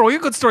dog. That's where all your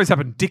good stories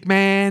happen. Dick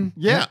Man.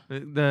 Yeah.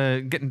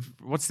 The getting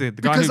what's the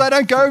guy Because who I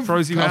don't go.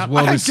 throws you Carl's out?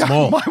 world I is don't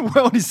go- small. My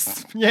world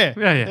is Yeah.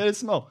 It's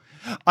small.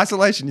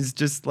 Isolation is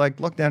just like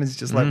lockdown is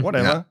just Mm-hmm. like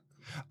whatever.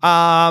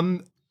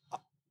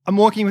 I'm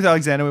walking with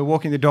Alexander. We're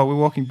walking the dog. We're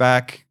walking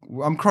back.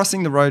 I'm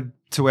crossing the road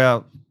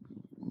to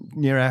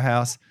near our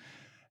house,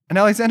 and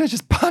Alexander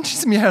just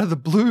punches me out of the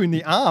blue in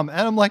the arm, and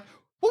I'm like,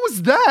 "What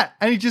was that?"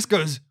 And he just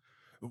goes,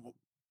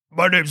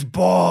 "My name's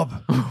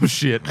Bob." Oh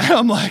shit. And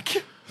I'm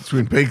like,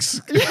 Twin Peaks.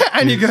 "Yeah,"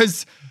 and he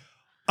goes,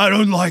 "I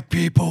don't like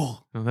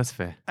people." Oh, that's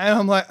fair. And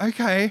I'm like,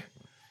 okay.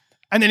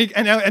 And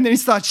then he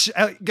starts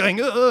going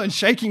and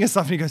shaking and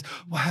stuff. And he goes,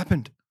 "What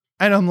happened?"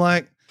 And I'm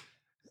like,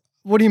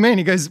 "What do you mean?"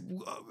 He goes,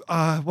 "What?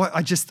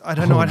 I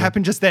don't know what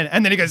happened just then."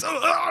 And then he goes,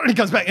 and he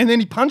comes back, and then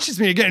he punches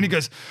me again. And he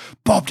goes,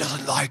 "Bob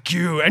doesn't like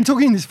you," and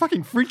talking in this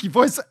fucking freaky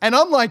voice. And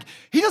I'm like,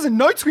 he doesn't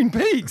know Twin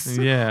Peaks.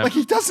 Yeah. like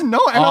he doesn't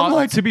know it. And I'm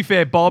like, to be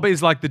fair, Bob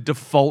is like the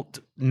default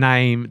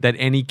name that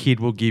any kid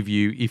will give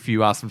you if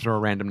you ask them for a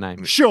random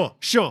name. sure,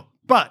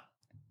 but.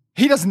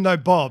 He doesn't know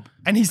Bob,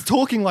 and he's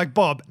talking like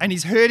Bob, and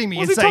he's hurting me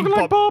Was and he saying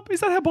talking like Bob? Is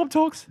that how Bob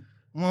talks?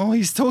 Well,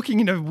 he's talking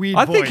in a weird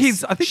I voice. think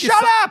he's- I think his Shut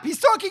son- up! He's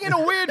talking in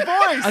a weird voice.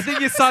 I think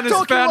your son has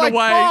Talking found like a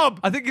way.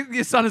 Bob. I think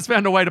your son has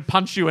found a way to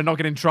punch you and not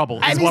get in trouble.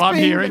 Is And what he's I'm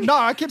being- hearing. No,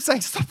 I kept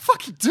saying, stop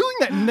fucking doing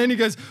that. And then he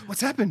goes,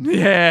 what's happened?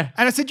 Yeah.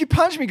 And I said, you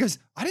punched me. He goes,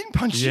 I didn't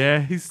punch you. Yeah,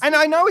 he's- And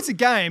I know it's a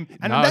game.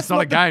 And No, that's it's not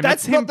a game.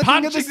 That's That's not him the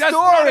thing of the punching. That's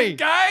not a story.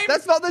 game.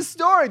 That's not the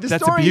story. The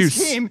That's story abuse.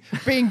 is him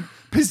being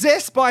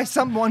possessed by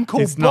someone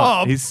called He's not.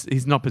 Bob.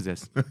 He's not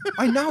possessed.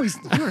 I know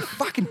you're a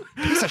fucking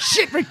piece of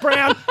shit, Rick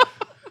Brown.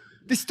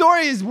 The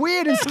story is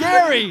weird and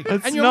scary,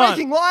 It's and you're not.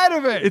 making light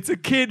of it. It's a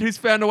kid who's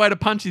found a way to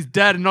punch his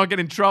dad and not get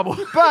in trouble.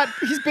 But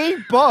he's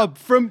being Bob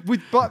from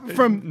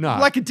No.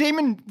 like a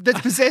demon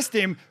that's possessed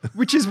him,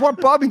 which is what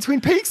Bob in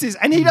Twin Peaks is,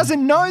 and he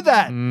doesn't know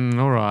that.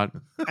 All right.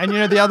 And you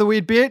know the other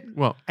weird bit?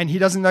 What? And he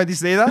doesn't know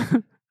this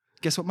either.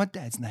 Guess what my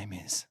dad's name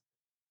is?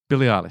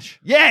 Billie Eilish.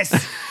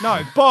 Yes.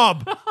 No,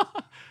 Bob.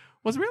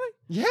 Was it really?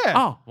 Yeah.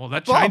 Oh, well,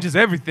 that Bob. changes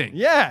everything.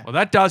 Yeah. Well,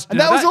 that does. And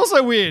that was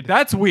also weird.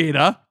 That's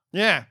weirder.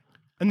 Yeah.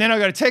 And then I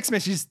got a text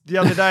message the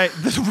other day,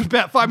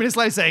 about 5 minutes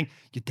later, saying,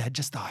 your dad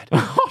just died.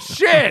 And Oh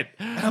shit!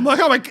 I'm like,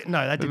 oh my God.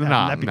 No, that didn't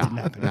happen. That bit didn't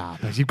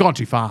happen. No, you've gone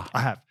too far.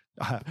 I have.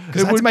 Because I had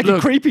to would- make look-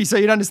 it creepy so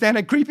you'd understand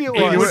how creepy it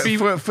was. would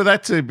be- For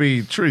that to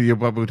be true,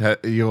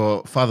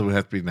 your father would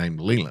have to be named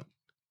Leland.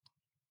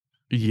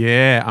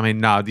 Yeah, I mean,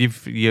 no,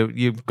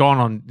 you've gone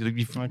on,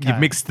 you've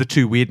mixed the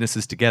two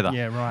weirdnesses together.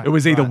 Yeah, right, It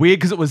was either right. weird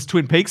because it was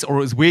Twin Peaks, or it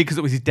was weird because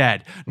it was his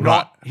dad, not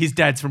Right. his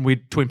dad's from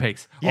Weird Twin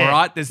Peaks. Yeah, All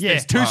right, there's yeah.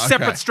 two Oh,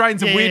 separate okay.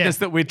 strains of Yeah, weirdness yeah.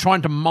 that we're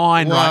trying to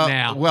mine right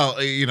now. Well,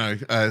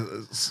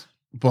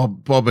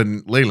 Bob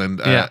and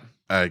Leland Yeah.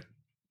 are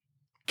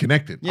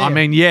connected. Yeah. I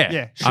mean, yeah.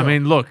 Yeah, I sure.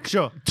 mean, look,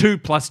 Sure. 2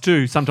 +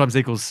 2 sometimes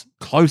equals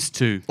close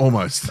to,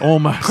 Almost.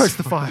 almost Close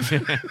to 5.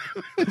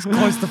 It's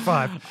close to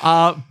 5.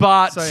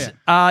 But So,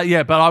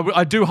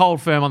 I do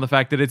hold firm on the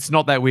fact that it's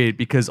not that weird,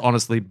 because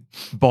honestly,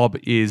 Bob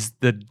is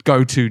the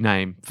go-to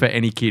name for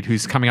any kid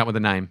who's coming up with a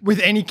name. With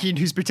any kid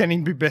who's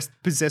pretending to be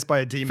possessed by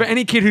a demon. For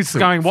any kid who's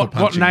going, for what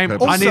punching name?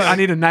 purposes. I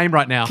need a name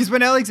right now. Because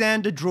when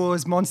Alexander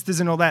draws monsters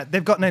and all that,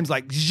 they've got names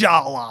like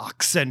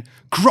Jarlax and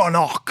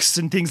Chronox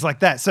and things like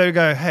that. So you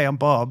go, hey, I'm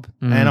Bob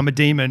and I'm a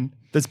demon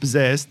that's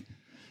possessed.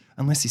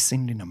 Unless he's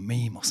seen it in a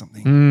meme or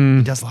something.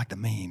 He does like the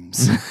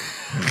memes.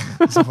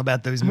 It's all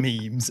about those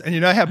memes. And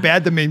you know how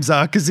bad the memes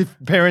are, because if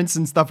parents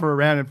and stuff are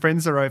around and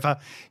friends are over,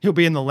 he'll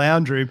be in the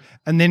lounge room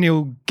and then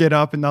he'll get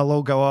up and they'll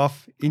all go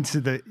off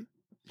into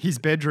his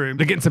bedroom.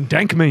 They're getting some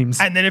dank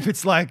memes. And then if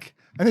it's like,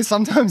 and then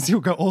sometimes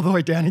he'll go all the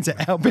way down into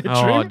our bedroom.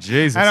 Oh,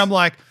 Jesus. And I'm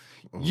like,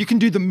 you can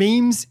do the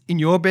memes in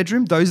your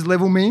bedroom, those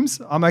level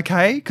memes. I'm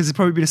okay, because there's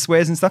probably a bit of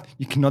swears and stuff.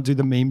 You cannot do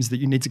the memes that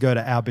you need to go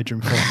to our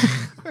bedroom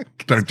for.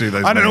 Don't do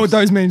those. I don't know what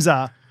names. those memes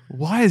are,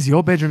 Why is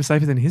your bedroom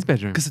safer than his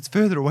bedroom? because it's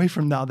further away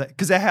from the other,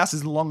 because our house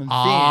is long and thin.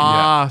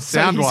 Ah, So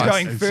he's sound-wise.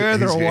 going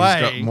further He's away.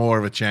 got more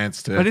of a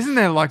chance to. But isn't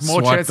there like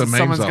more Swipe chance the that memes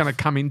someone's off. going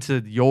to come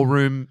into your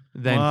room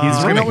than Wow. his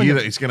He's room? going to when hear the-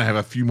 that. He's going to have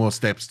a few more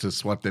steps to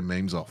swipe their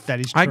memes off. That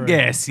is true. I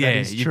guess, That yeah.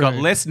 is You've got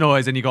true. less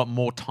noise and you got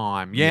more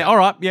time. Yeah, all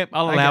right. Yeah,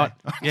 I'll allow it.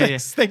 Okay. Yeah, yeah.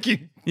 Thanks. Thank you.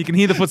 You can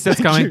hear the footsteps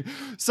Thank coming. you.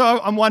 So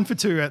I'm 1 for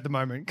 2 at the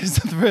moment, because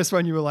the first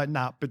one you were like,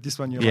 nah, but this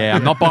one you're Yeah, like,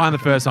 I'm not buying the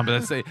first one, but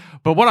that's it.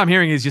 But what I'm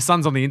hearing is your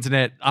son's on the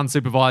internet,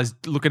 unsupervised,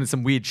 looking at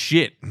some weird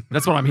shit.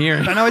 That's what I'm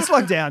hearing. I know it's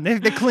locked down.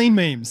 They're clean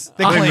memes.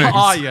 They're Oh, clean.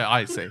 oh, yeah,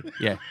 I see.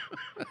 Yeah.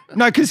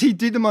 No, because he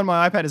did them on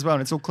my iPad as well,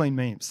 and it's all clean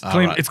memes.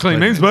 Clean, right. it's clean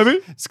Clean memes, memes.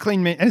 baby. It's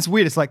clean memes, and it's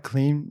weird. It's like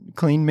clean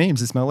memes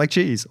that smell like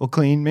cheese, or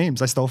clean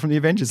memes I stole from the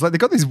Avengers. Like, they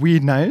got these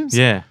weird names,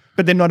 Yeah.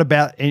 but they're not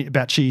about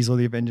cheese or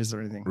the Avengers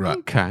or anything. Right.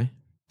 Okay.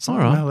 Some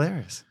All of them right. are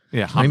hilarious.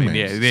 Yeah, I mean, memes.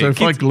 yeah. So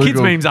if I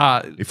Kids memes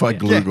are If I yeah.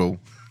 Google,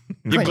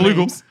 You Clean Google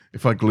memes.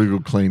 if I Google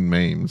clean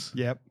memes,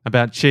 Yep.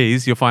 about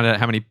cheese, you'll find out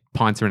how many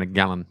pints are in a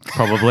gallon,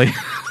 probably.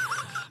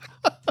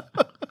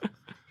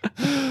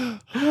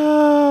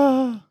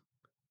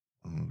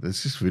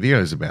 there's just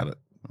videos about it.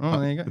 Oh,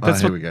 there you go. Oh,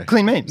 here we go.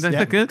 Clean memes. They're-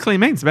 Yeah. they're clean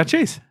memes about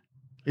cheese.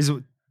 Is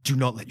it, do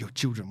not let your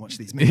children watch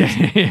these memes.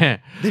 Yeah, yeah.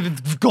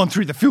 They've gone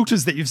through the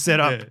filters that you've set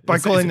up Yeah. by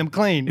It's- calling it's- them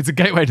clean. It's a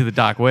gateway to the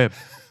dark web,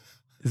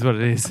 is what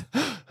it is.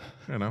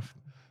 Fair enough.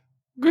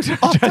 Good.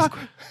 Oh, fuck.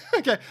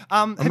 Okay.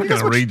 I'm Have not you guys going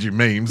to watched? read you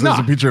memes. There's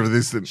No. a picture of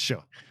this. That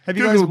Sure. Have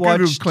you guys Google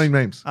watched clean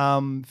memes.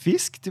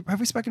 Fisk? Have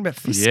we spoken about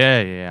Fisk?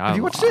 Yeah, yeah. Have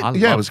you watched it? Yeah,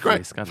 it love was great.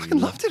 Fisk. I fucking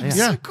loved it. It was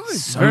Yeah. so good.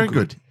 So Very good.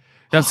 good.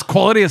 That's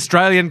quality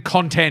Australian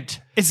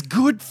content. It's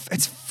good.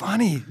 It's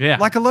funny. Yeah.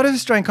 Like a lot of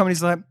Australian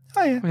comedies, like,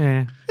 oh yeah,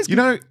 Yeah. it's You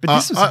good. know, But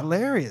this was I-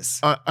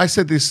 hilarious. I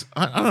said this.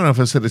 I don't know if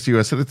I said this to you.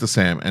 I said it to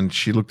Sam, and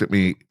she looked at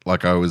me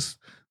like I was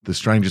the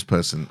strangest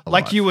person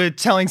alive. Like you were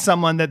telling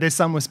someone that their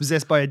son was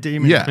possessed by a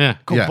demon. Yeah. Yeah.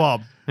 Called Yeah.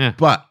 Bob. Yeah.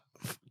 But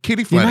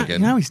Kitty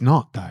Flanagan. he's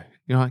not though.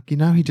 You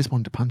know he just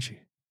wanted to punch you.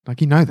 Like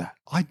you know that.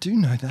 I do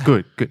know that.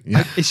 Good. Good.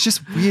 Yeah. It's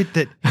just weird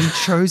that he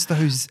chose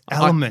those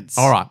elements.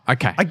 All right.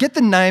 Okay. I get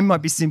the name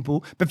might be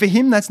simple, but for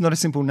him, that's not a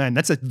simple name.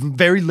 That's a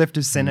very left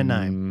of center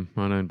name.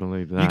 I don't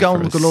believe that. You go and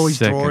for look a at all his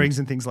second. drawings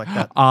and things like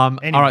that. All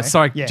Anyway, right.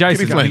 Sorry, yeah.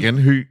 Jason. Kitty Flanagan,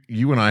 who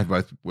you and I have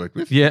both worked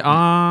with.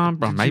 Yeah.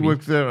 Did Maybe. you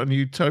work there on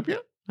Utopia?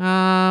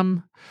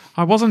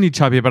 I was on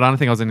Utopia, but I don't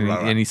think I was in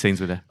Right. any scenes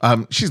with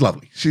her. She's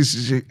lovely.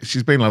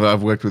 She's been lovely.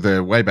 I've worked with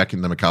her way back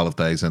in the McAuliffe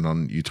days and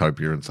on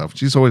Utopia and stuff.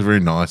 She's always very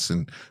nice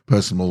and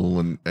personable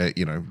and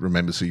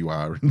remembers who you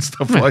are and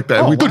stuff like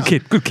that. Oh, which good is-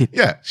 kid. Good kid.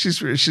 Yeah,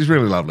 she's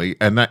really lovely,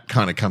 and that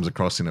kind of comes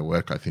across in her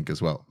work, I think,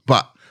 as well.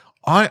 But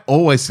I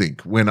always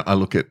think when I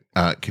look at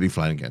Kitty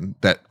Flanagan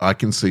that I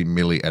can see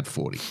Millie at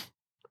 40.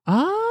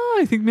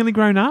 I think Millie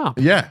grown up.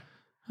 Yeah,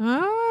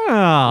 I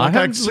like I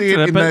haven't see it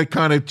looked at in but the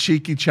kind of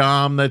cheeky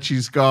charm that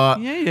she's got.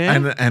 Yeah,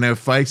 yeah. and her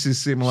face is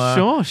similar.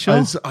 Sure.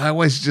 I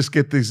always just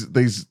get these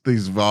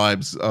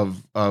vibes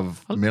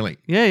of Millie,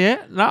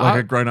 yeah. No, like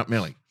a grown up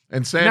Millie.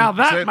 And Sam, now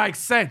that Sam- makes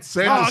sense.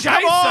 Sam oh, just-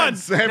 Jason. come on!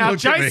 Sam now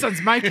looked at me.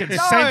 Jason's making No,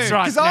 sense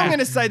right because now. I'm going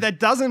to say that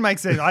doesn't make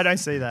sense. I don't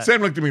see that.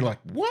 Sam looked at me like,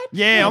 "What?"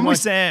 Yeah, I'm like, with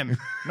Sam.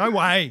 No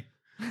way.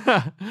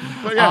 But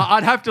yeah.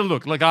 I'd have to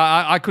look. Like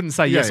I couldn't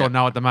say yes Yeah. or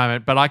no at the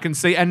moment, but I can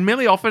see. And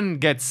Millie often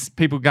gets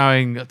people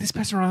going, "This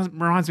person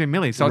reminds me of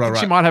Millie." So I think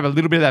she Right. might have a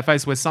little bit of that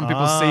face where some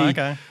people see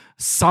Okay.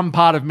 some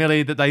part of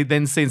Millie that they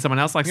then see in someone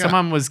else. Like Yeah.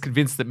 someone was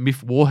convinced that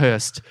Miff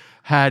Warhurst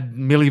had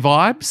Millie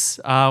vibes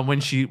when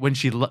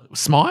she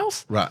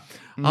smiles. Right.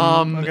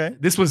 okay.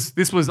 This was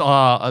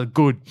a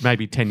good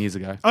maybe 10 years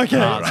ago. Okay.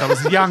 So it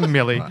was young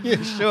Millie.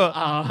 Yeah,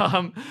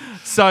 sure.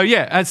 So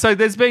yeah, and so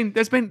there has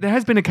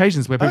been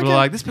occasions where people Okay. are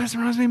like, this person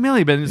reminds me of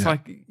Millie, but it's Yeah.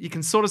 like you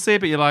can sort of see it,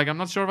 but you're like, I'm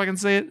not sure if I can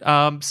see it.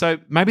 So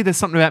maybe there's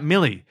something about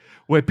Millie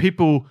where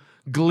people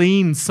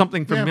glean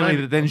something from Yeah, Millie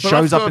maybe. that then But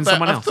shows I've up in thought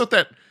someone that- else. I've thought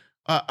that.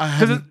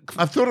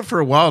 I've thought it for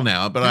a while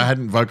now, but I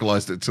hadn't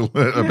vocalized it till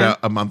about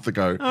a month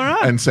ago.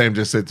 right. And Sam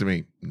just said to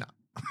me, "No."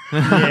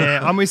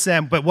 Yeah, I'm with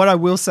Sam. But what I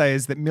will say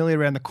is that Millie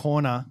around the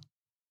corner,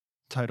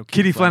 total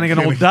Kitty Flanagan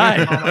all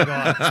day. Oh my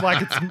god, it's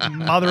like it's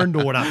mother and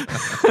daughter.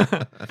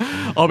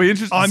 I'll be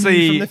interested I'm to you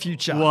see from the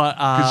future. what,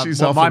 'Cause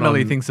she's what my often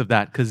Millie on- thinks of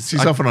that. Because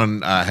She's often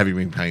on Have You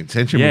Been Paying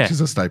Attention, Yeah. which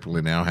is a staple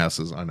in our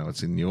houses. I know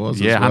it's in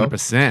yours yeah, as well.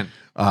 100%.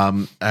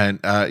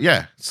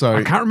 So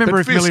I can't remember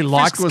but if Millie Fisk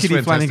likes was Kitty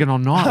fantastic. Flanagan or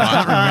not. I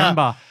can't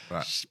remember.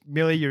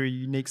 Millie, you're a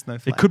unique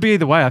snowflake. It could be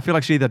either way. I feel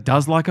like she either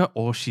does like her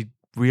or she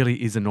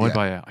really is annoyed Yeah.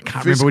 by her. I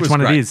can't Fisk remember which was one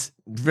great. it is.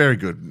 Very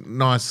good.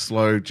 Nice,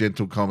 slow,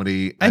 gentle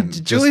comedy. And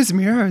just- Julia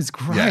Zamiro is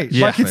great.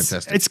 Yeah, like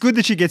fantastic. it's good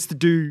that she gets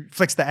to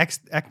flex the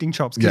acting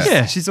chops because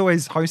Yeah. she's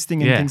always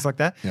hosting and Yeah. things like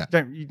that. Yeah.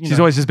 She's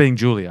always just being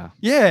Julia.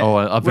 yeah,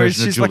 Or a whereas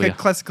version she's of Julia. like a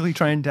classically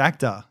trained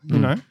actor, you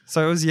know.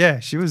 So it was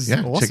she was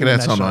Yeah, awesome. check it in out.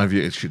 that It's on show.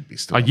 iView. It should be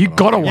still. Oh, on you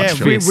gotta iView. watch Yeah,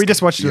 Watch we Fisk.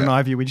 just watched it Yeah.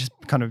 on iView. We just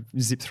kind of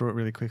zipped through it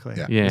really quickly.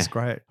 Yeah. Yeah. It was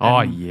great. Oh,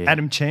 Adam- yeah.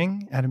 Adam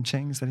Cheng,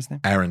 is that his name?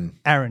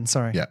 Aaron.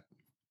 Sorry. Yeah.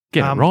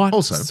 Get it right.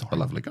 Also, Sorry. a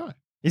lovely guy.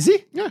 Is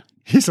he? Yeah.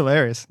 He's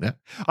hilarious. Yeah.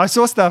 I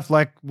saw stuff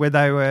like where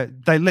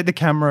they let the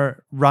camera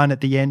run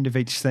at the end of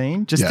each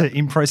scene just Yeah. to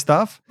impro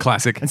stuff.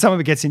 Classic. And some of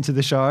it gets into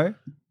the show.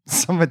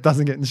 Some of it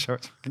doesn't get in the show.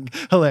 It's fucking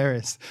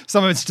hilarious.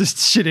 Some of it's just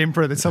shit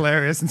improv that's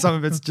hilarious. And some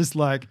of it's just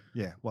like,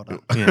 yeah, what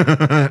up? Yeah.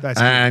 That's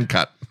good. And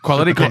cut.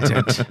 Quality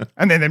content.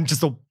 And then them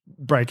just all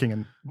breaking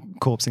and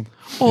corpsing.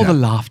 All Yeah. the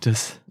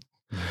laughters.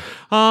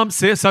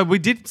 So we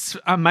did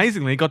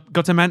amazingly got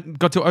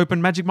to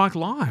open Magic Mike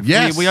Live.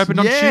 Yes. We opened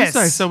on Yes.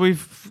 Tuesday, so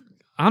we've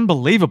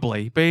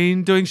unbelievably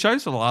been doing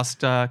shows for the last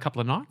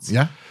couple of nights.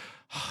 Yeah.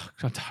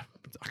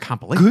 I can't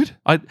believe Good?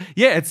 it.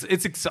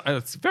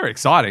 It's very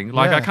exciting.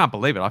 Like Yeah. I can't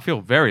believe it. I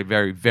feel very,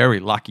 very, very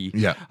lucky.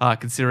 Yeah.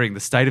 Considering the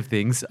state of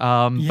things.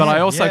 But I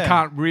also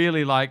can't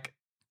really like.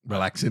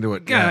 Relax into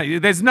it. Yeah,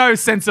 there's no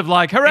sense of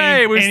like,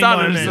 hooray, we've Any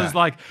started. moment. It's just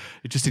like,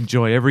 you just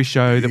enjoy every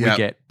show that Yeah. we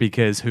get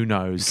because who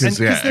knows? Because-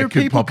 And yeah, because there it are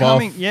could people pop off.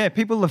 coming. Yeah,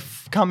 people are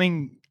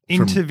coming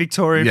into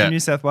Victoria yeah. from New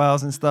South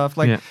Wales and stuff.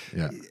 Like, Yeah.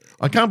 Yeah.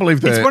 I can't believe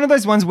that. it's one of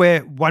those ones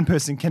where one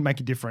person can make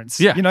a difference.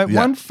 Yeah. You know,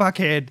 Yeah. one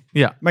fuckhead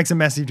Yeah. makes a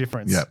massive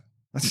difference. Yeah.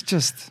 That's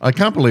just. I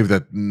can't believe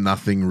that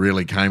nothing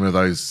really came of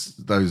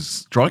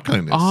those dry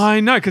cleaners. I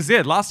know, because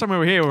last time we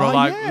were here, we were Oh,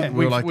 like, yeah.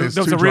 We were like, there's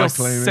there was two a real dry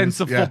cleaners. sense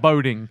of Yeah.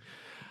 foreboding.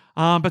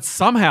 But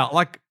somehow,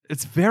 like,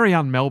 it's very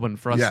un-Melbourne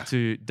for us Yeah.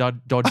 to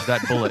dodge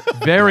that bullet.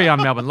 Very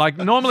un-Melbourne. Like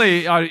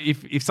normally,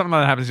 if something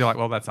like that happens, you're like,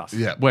 well, that's us.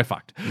 Yeah. We're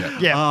fucked. Yeah.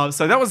 Yeah.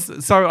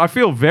 So I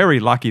feel very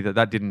lucky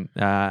that didn't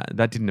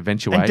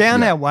eventuate. And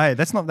down Yeah. our way,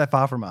 that's not that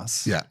far from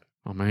us. Yeah.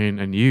 I mean,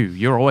 and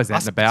you're always out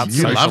Us- and about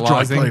You love dry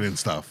socializing. cleaning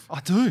stuff.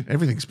 I do.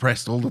 Everything's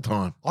pressed all the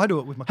time. I do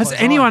it with my Has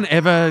clothes anyone on.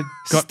 ever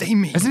got?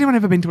 Steaming. Has anyone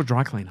ever been to a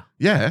dry cleaner?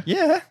 Yeah.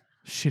 Yeah.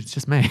 Shit, it's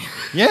just me.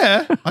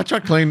 Yeah. I try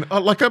clean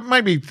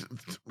maybe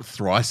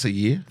thrice a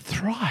year.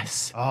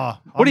 Thrice. Oh,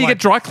 What do you get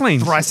dry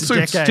cleaned? thrice a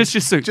Suits. decade. Just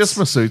your suits. Just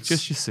my suits.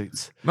 Just your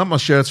suits. Not my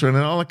shirts or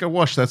anything. I like a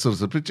wash, that sort of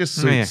stuff, but just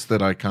Yeah. suits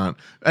that I can't.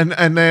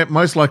 And they're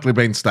most likely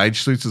been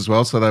stage suits as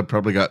well, so they've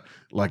probably got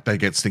they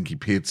get stinky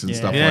pits and Yeah.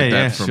 stuff Yeah, like yeah,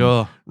 that from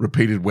sure.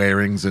 repeated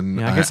wearings and.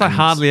 Yeah, I guess I and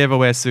hardly ever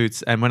wear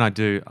suits, and when I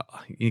do,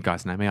 you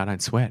guys know me, I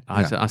don't sweat.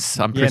 I'm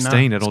Yeah.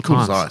 pristine at all It's cool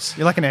times. as ice.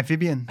 You're like an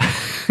amphibian.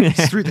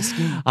 It's through the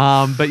skin.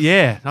 But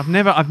yeah,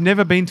 I've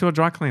never been to a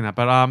dry cleaner,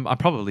 but I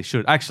probably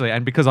should actually,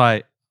 and because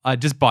I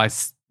just buy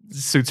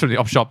suits from the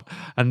op shop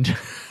and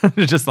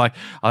just like,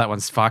 oh, that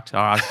one's fucked.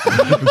 All right,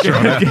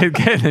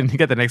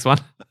 get the next one.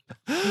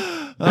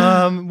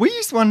 We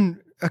used one.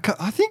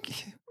 I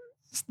think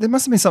there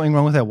must have been something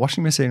wrong with our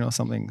washing machine or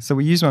something. So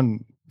we used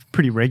one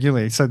pretty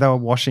regularly. So they were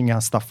washing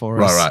our stuff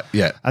for us. Right,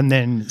 yeah. And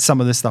then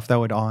some of the stuff they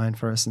would iron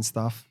for us and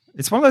stuff.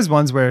 It's one of those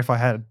ones where if I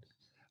had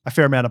a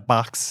fair amount of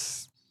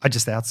bucks, I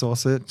just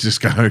outsource it.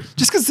 Just go.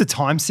 Just because it's a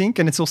time sink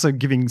and it's also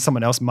giving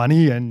someone else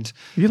money. And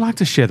You like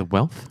to share the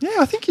wealth? yeah,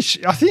 I think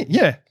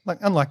yeah, like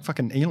unlike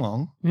fucking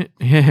Elon.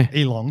 Yeah.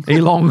 Elon.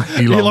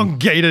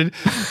 Elongated.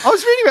 I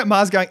was reading about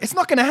Mars going, it's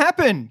not going to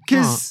happen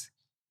because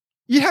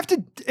you have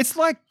to, it's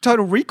like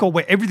Total Recall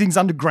where everything's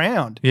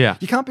underground. Yeah.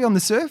 You can't be on the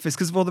surface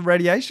because of all the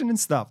radiation and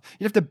stuff.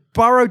 You have to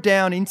burrow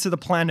down into the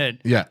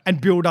planet Yeah. and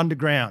build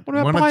underground. What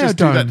about Why not just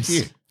do that biodomes?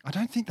 here? I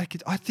don't think they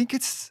could, I think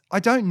it's, I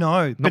don't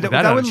know. But with they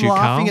that were attitude,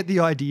 laughing Carl. at the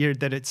idea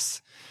that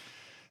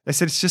they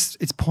said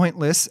it's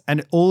pointless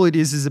and all it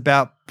is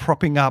about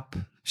propping up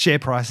share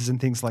prices and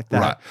things like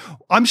that. Right.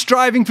 I'm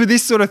striving for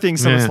this sort of thing.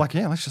 So Yeah. it's like,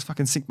 yeah, let's just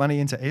fucking sink money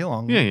into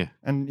Elon. Yeah.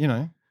 And, you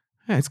know.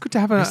 Yeah, it's good to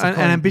have Yes, they an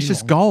call him ambitious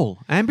Elon. goal.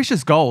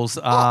 Ambitious goals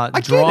I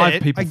drive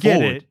get it. people I get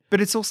forward. it.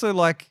 But it's also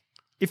like,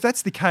 if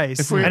that's the case,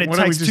 If we- and it why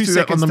don't we takes just 2 do that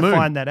on seconds the to moon?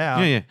 find that out.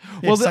 Yeah.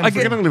 Well, same I If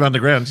we're get- going to live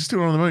underground, just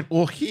do it on the moon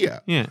or here.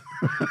 Yeah.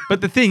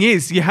 But the thing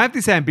is, you have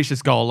this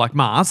ambitious goal like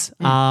Mars,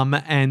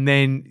 and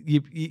then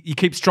you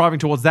keep striving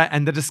towards that,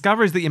 and the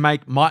discoveries that you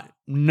make might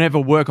never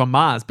work on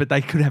Mars, but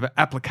they could have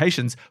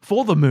applications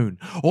for the moon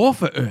or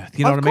for Earth.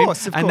 You know Of what I mean?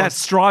 course, of and that's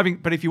course. striving.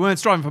 But if you weren't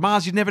striving for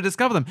Mars, you'd never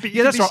discover them. you Yeah,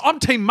 could that's be- right. I'm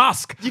Team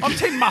Musk. I'm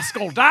Team Musk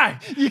all day.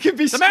 You can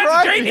be The man's a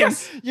striving.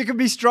 genius. You can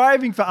be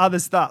striving for other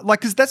stuff,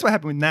 like because that's what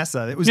happened with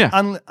NASA. It was Yeah.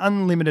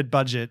 unlimited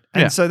budget,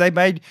 and Yeah. so they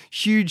made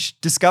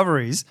huge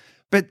discoveries.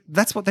 But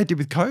that's what they did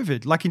with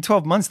COVID. Like in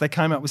 12 months, they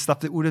came up with stuff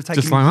that would have taken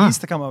Just like years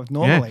that. to come up with Yeah.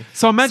 normally.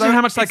 So imagine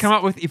how much they it's- come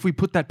up with if we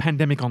put that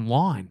pandemic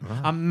online.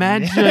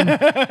 Imagine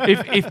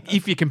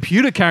if your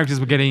computer characters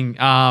were getting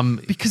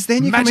Because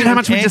then you imagine can how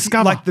much we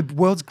discover. like the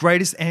world's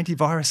greatest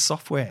antivirus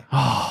software.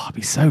 Oh, it'd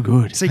be so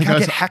good. So you Hey, can't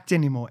guys, get hacked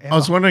anymore. Ever. I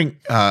was wondering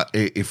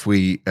if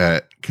we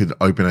could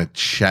open a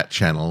chat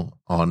channel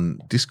on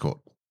Discord.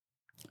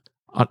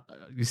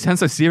 You sound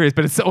so serious,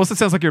 but it also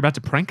sounds like you're about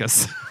to prank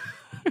us.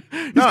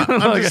 No,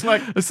 I'm just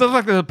like- it sounds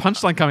like there's a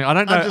punchline coming. I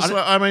don't know.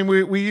 I mean,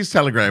 we use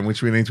Telegram,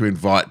 which we need to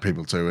invite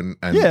people to,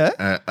 and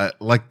Yeah.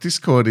 like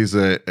Discord is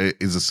a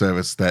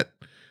service that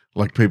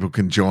like people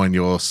can join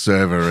your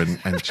server and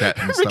chat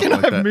and we stuff can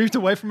like have that. moved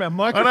away from our I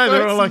microphones. know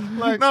they're all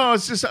like, no, I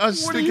was just what are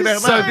thinking you out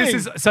so loud.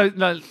 this is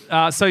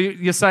so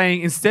you're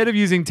saying instead of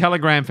using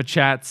Telegram for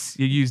chats,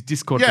 you use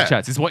Discord Yeah. for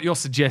chats. Is what you're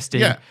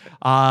suggesting? Yeah.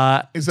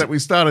 Is that we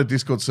start a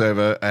Discord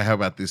server? How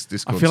about this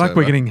Discord? I feel like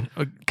we're server? getting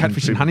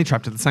catfish and honey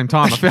trapped at the same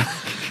time. I feel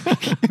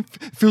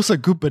It feels so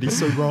good, but he's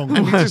so wrong.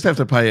 And you just have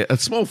to pay a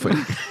small fee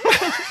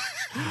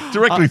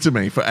directly to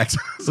me for access.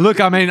 Look,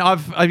 I mean,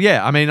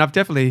 I've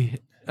definitely.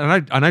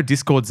 I know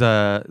Discord's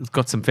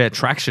got some fair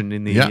traction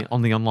in the Yeah.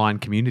 on the online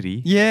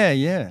community. Yeah,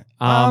 yeah.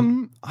 I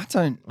don't. I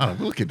don't know,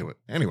 we'll look into it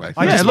anyway.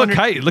 I Yeah, just look, wondered-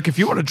 hey, look, if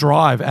you want to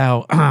drive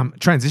our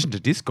transition to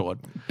Discord,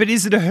 But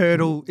is it a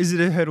hurdle? Is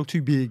it a hurdle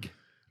too big?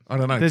 I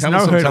don't know. there's Tell no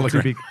us on hurdle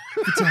too Telegram.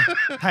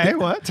 big. Hey,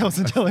 what? Tell us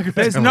on Telegram.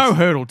 There's no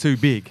hurdle too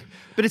big.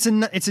 But it's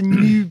a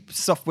new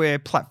software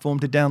platform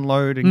to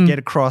download and get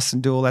across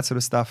and do all that sort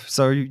of stuff.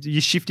 So you're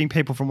shifting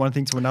people from one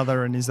thing to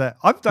another, and is that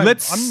I'm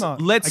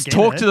not Let's against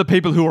talk it. to the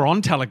people who are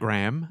on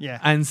Telegram Yeah.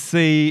 and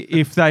see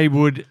if they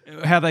would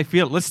how they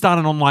feel. Let's start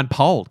an online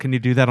poll. Can you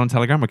do that on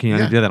Telegram or can you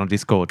only Yeah. do that on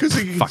Discord?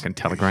 'Cause you- Fucking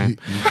Telegram.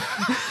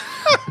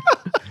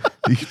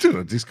 You can do it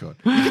on Discord.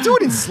 You can do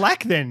it in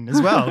Slack then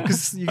as well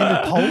because you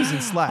can do polls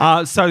in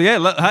Slack. So yeah,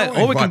 hey,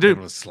 all we can do.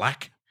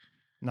 Slack.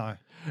 No.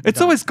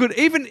 It's always good,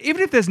 even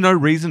if there's no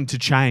reason to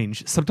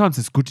change. Sometimes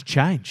it's good to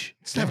change,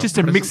 have just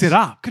a to mix presence. it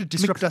up. Could have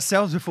disrupted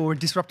ourselves before we're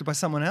disrupted by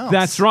someone else.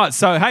 That's right.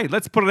 So hey,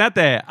 let's put it out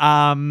there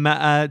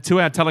to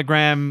our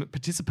Telegram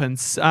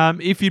participants.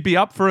 If you'd be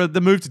up for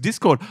the move to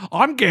Discord,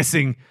 I'm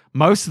guessing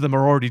most of them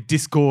are already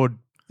Discord,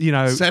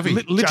 Savvy.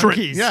 literate.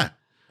 Junkies. Yeah.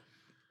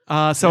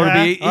 So it'd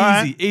be all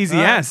right, easy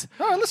all right. as.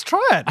 All right, let's try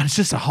it. And it's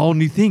just a whole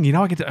new thing.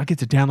 I get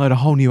to download a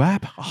whole new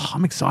app. Oh,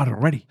 I'm excited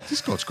already.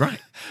 Discord's great.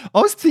 I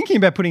was thinking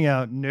about putting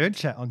our nerd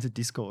chat onto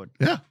Discord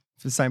Yeah.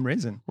 for the same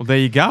reason. Well, there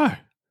you go.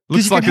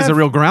 Looks you like can there's a have-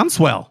 real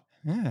groundswell.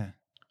 Yeah.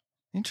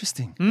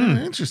 Interesting.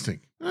 Yeah,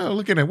 interesting. We'll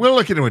look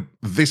into it,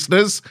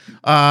 listeners.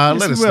 Let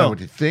we us know will. what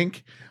you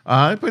think.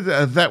 But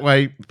that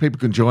way, people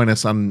can join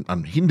us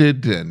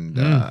unhindered, and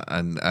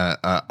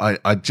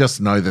I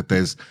just know that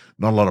there's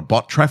not a lot of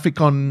bot traffic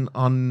on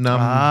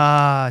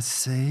I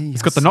see.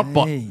 It's got the not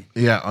bot.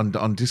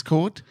 on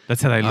Discord.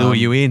 That's how they lure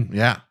you in.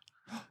 Yeah.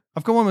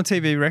 I've got one more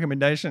TV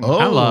recommendation. Oh,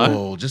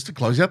 Hello. just to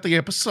close out the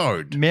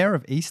episode. Mayor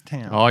of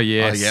Easttown. Oh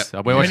yes,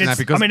 yeah. we're watching that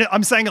because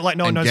I'm saying it like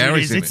no one And knows what it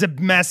Gary's is. in It's a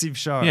massive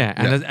show. yeah,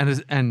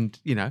 and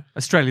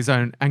Australia's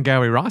own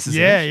Angari Rice is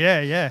in Yeah,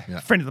 it. yeah.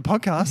 Friend of the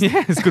podcast.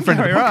 Yeah, it's a good friend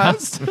of the Gary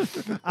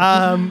podcast.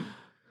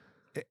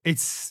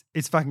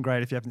 It's fucking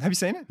great if you haven't. Have you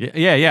seen it?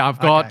 Yeah. I've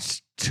got Okay.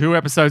 2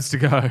 episodes to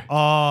go.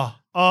 Oh.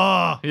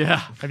 Yeah.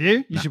 Have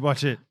you? You should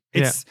watch it.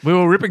 It's We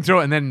were ripping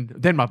through it, and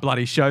then my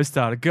bloody show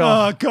started.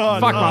 God, Oh,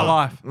 God. fuck my Oh.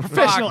 life.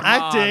 professional Fuck my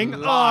acting.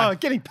 life. Oh,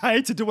 getting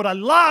paid to do what I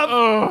love.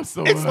 Oh, it's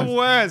It's the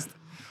worst.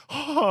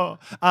 Oh,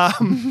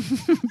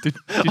 Did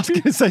I was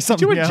going to say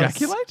something you else.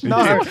 ejaculate? No,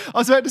 I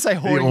was about to say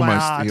whoring my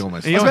art. He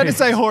almost. I was about to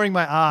say whoring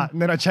my art,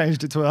 and then I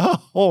changed it to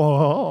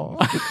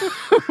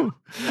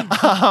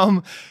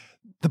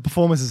the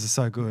performances are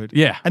so good.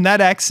 Yeah. And that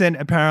accent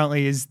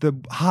apparently is the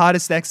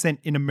hardest accent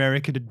in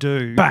America to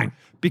do. Bang.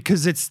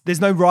 Because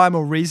there's no rhyme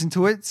or reason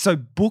to it. So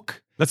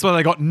book, That's why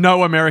they got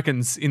no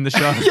Americans in the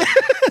show.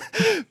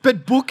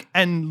 but book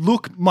and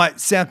look might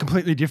sound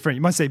completely different.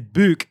 You might say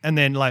book and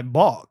then like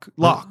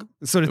lock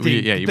sort of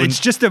thing. Yeah, you it's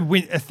wouldn't- just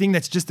a thing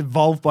that's just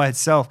evolved by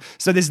itself.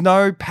 So there's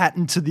no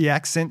pattern to the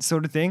accent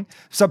sort of thing.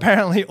 So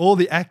apparently all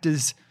the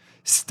actors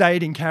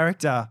stayed in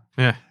character.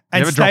 Yeah.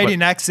 And Never drop stayed it.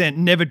 in accent,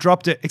 never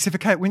dropped it, except for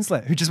Kate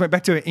Winslet, who just went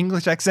back to her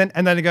English accent,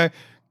 and then they go,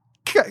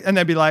 and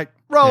they'd be like,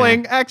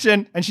 rolling,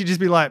 action, and she'd just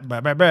be like, bah,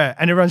 bah, bah,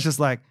 and everyone's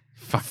just like,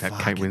 Fuck that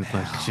Kate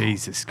Winslet.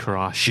 Jesus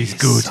Christ. She's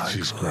good.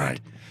 She's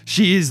great.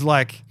 she is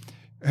like,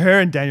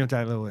 her and Daniel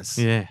Day-Lewis.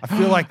 Yeah. I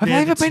feel like Have they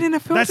they're ever the been in a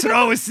film That's what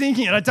I was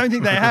thinking, and I don't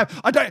think they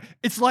have.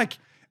 It's like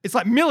It's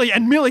like Millie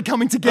and Millie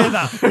coming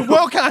together. The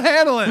world can't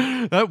handle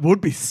it. That would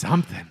be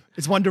something.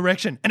 It's One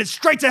Direction, and it's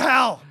straight to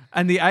hell.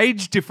 And the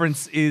age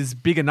difference is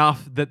big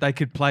enough that they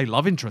could play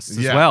love interests as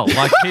Yeah. well.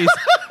 Like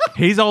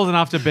he's old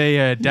enough to be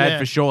a dad Yeah.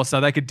 for sure, so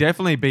they could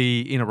definitely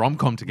be in a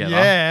rom-com together.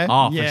 Yeah,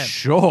 Oh, yeah. for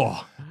sure.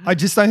 I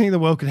just don't think the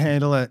world could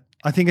handle it.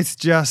 I think it's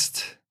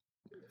just,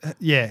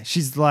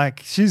 she's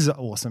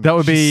awesome. That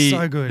would She's be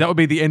so good. That would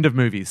be the end of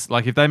movies.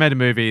 Like if they made a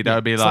movie, that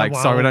would be It's like,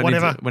 like, sorry, we well, don't need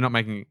whatever. to, we're not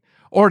making,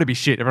 or it'd be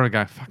shit. Everyone would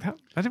go, fuck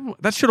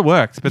that should have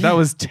worked, but that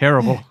was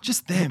terrible.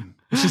 just them.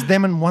 It's just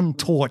them and one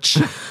torch.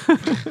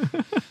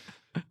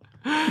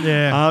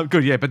 Yeah.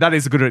 Good, yeah, but that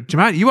is a good.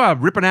 Jermaine, you are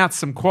ripping out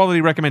some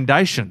quality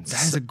recommendations.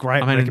 That is a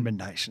great I mean,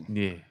 recommendation.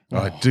 Yeah. All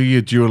right, do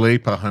your Dua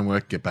Lipa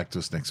homework. Get back to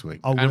us next week.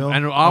 I will.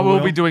 And I will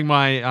be doing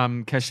my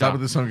Kesha. Start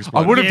with the song.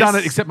 I would have done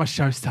Yes. it, except my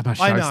show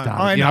started. I know, started.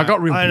 I You know, I know,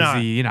 got real I know,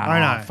 busy. You know,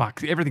 I know.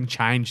 fuck, everything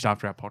changed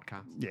after our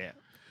podcast. Yeah.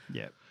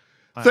 Yeah.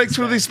 I Thanks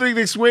for understand. listening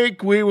this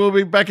week. We will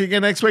be back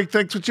again next week.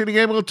 Thanks for tuning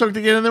in. We'll talk to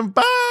you again and then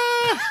bye.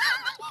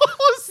 What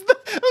was that?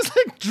 It was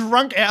like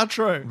drunk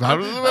outro.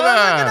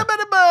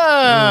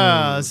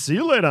 See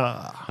you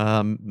later.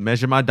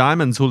 Measure my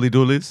diamonds, hooly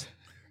doolies.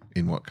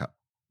 In what cup?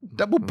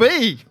 Double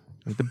B.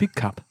 The big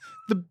cup.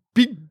 The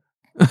big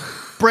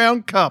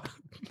brown cup.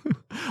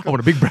 I want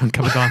a big brown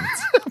cup of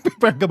diamonds. Big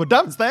brown cup of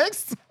diamonds,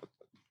 thanks.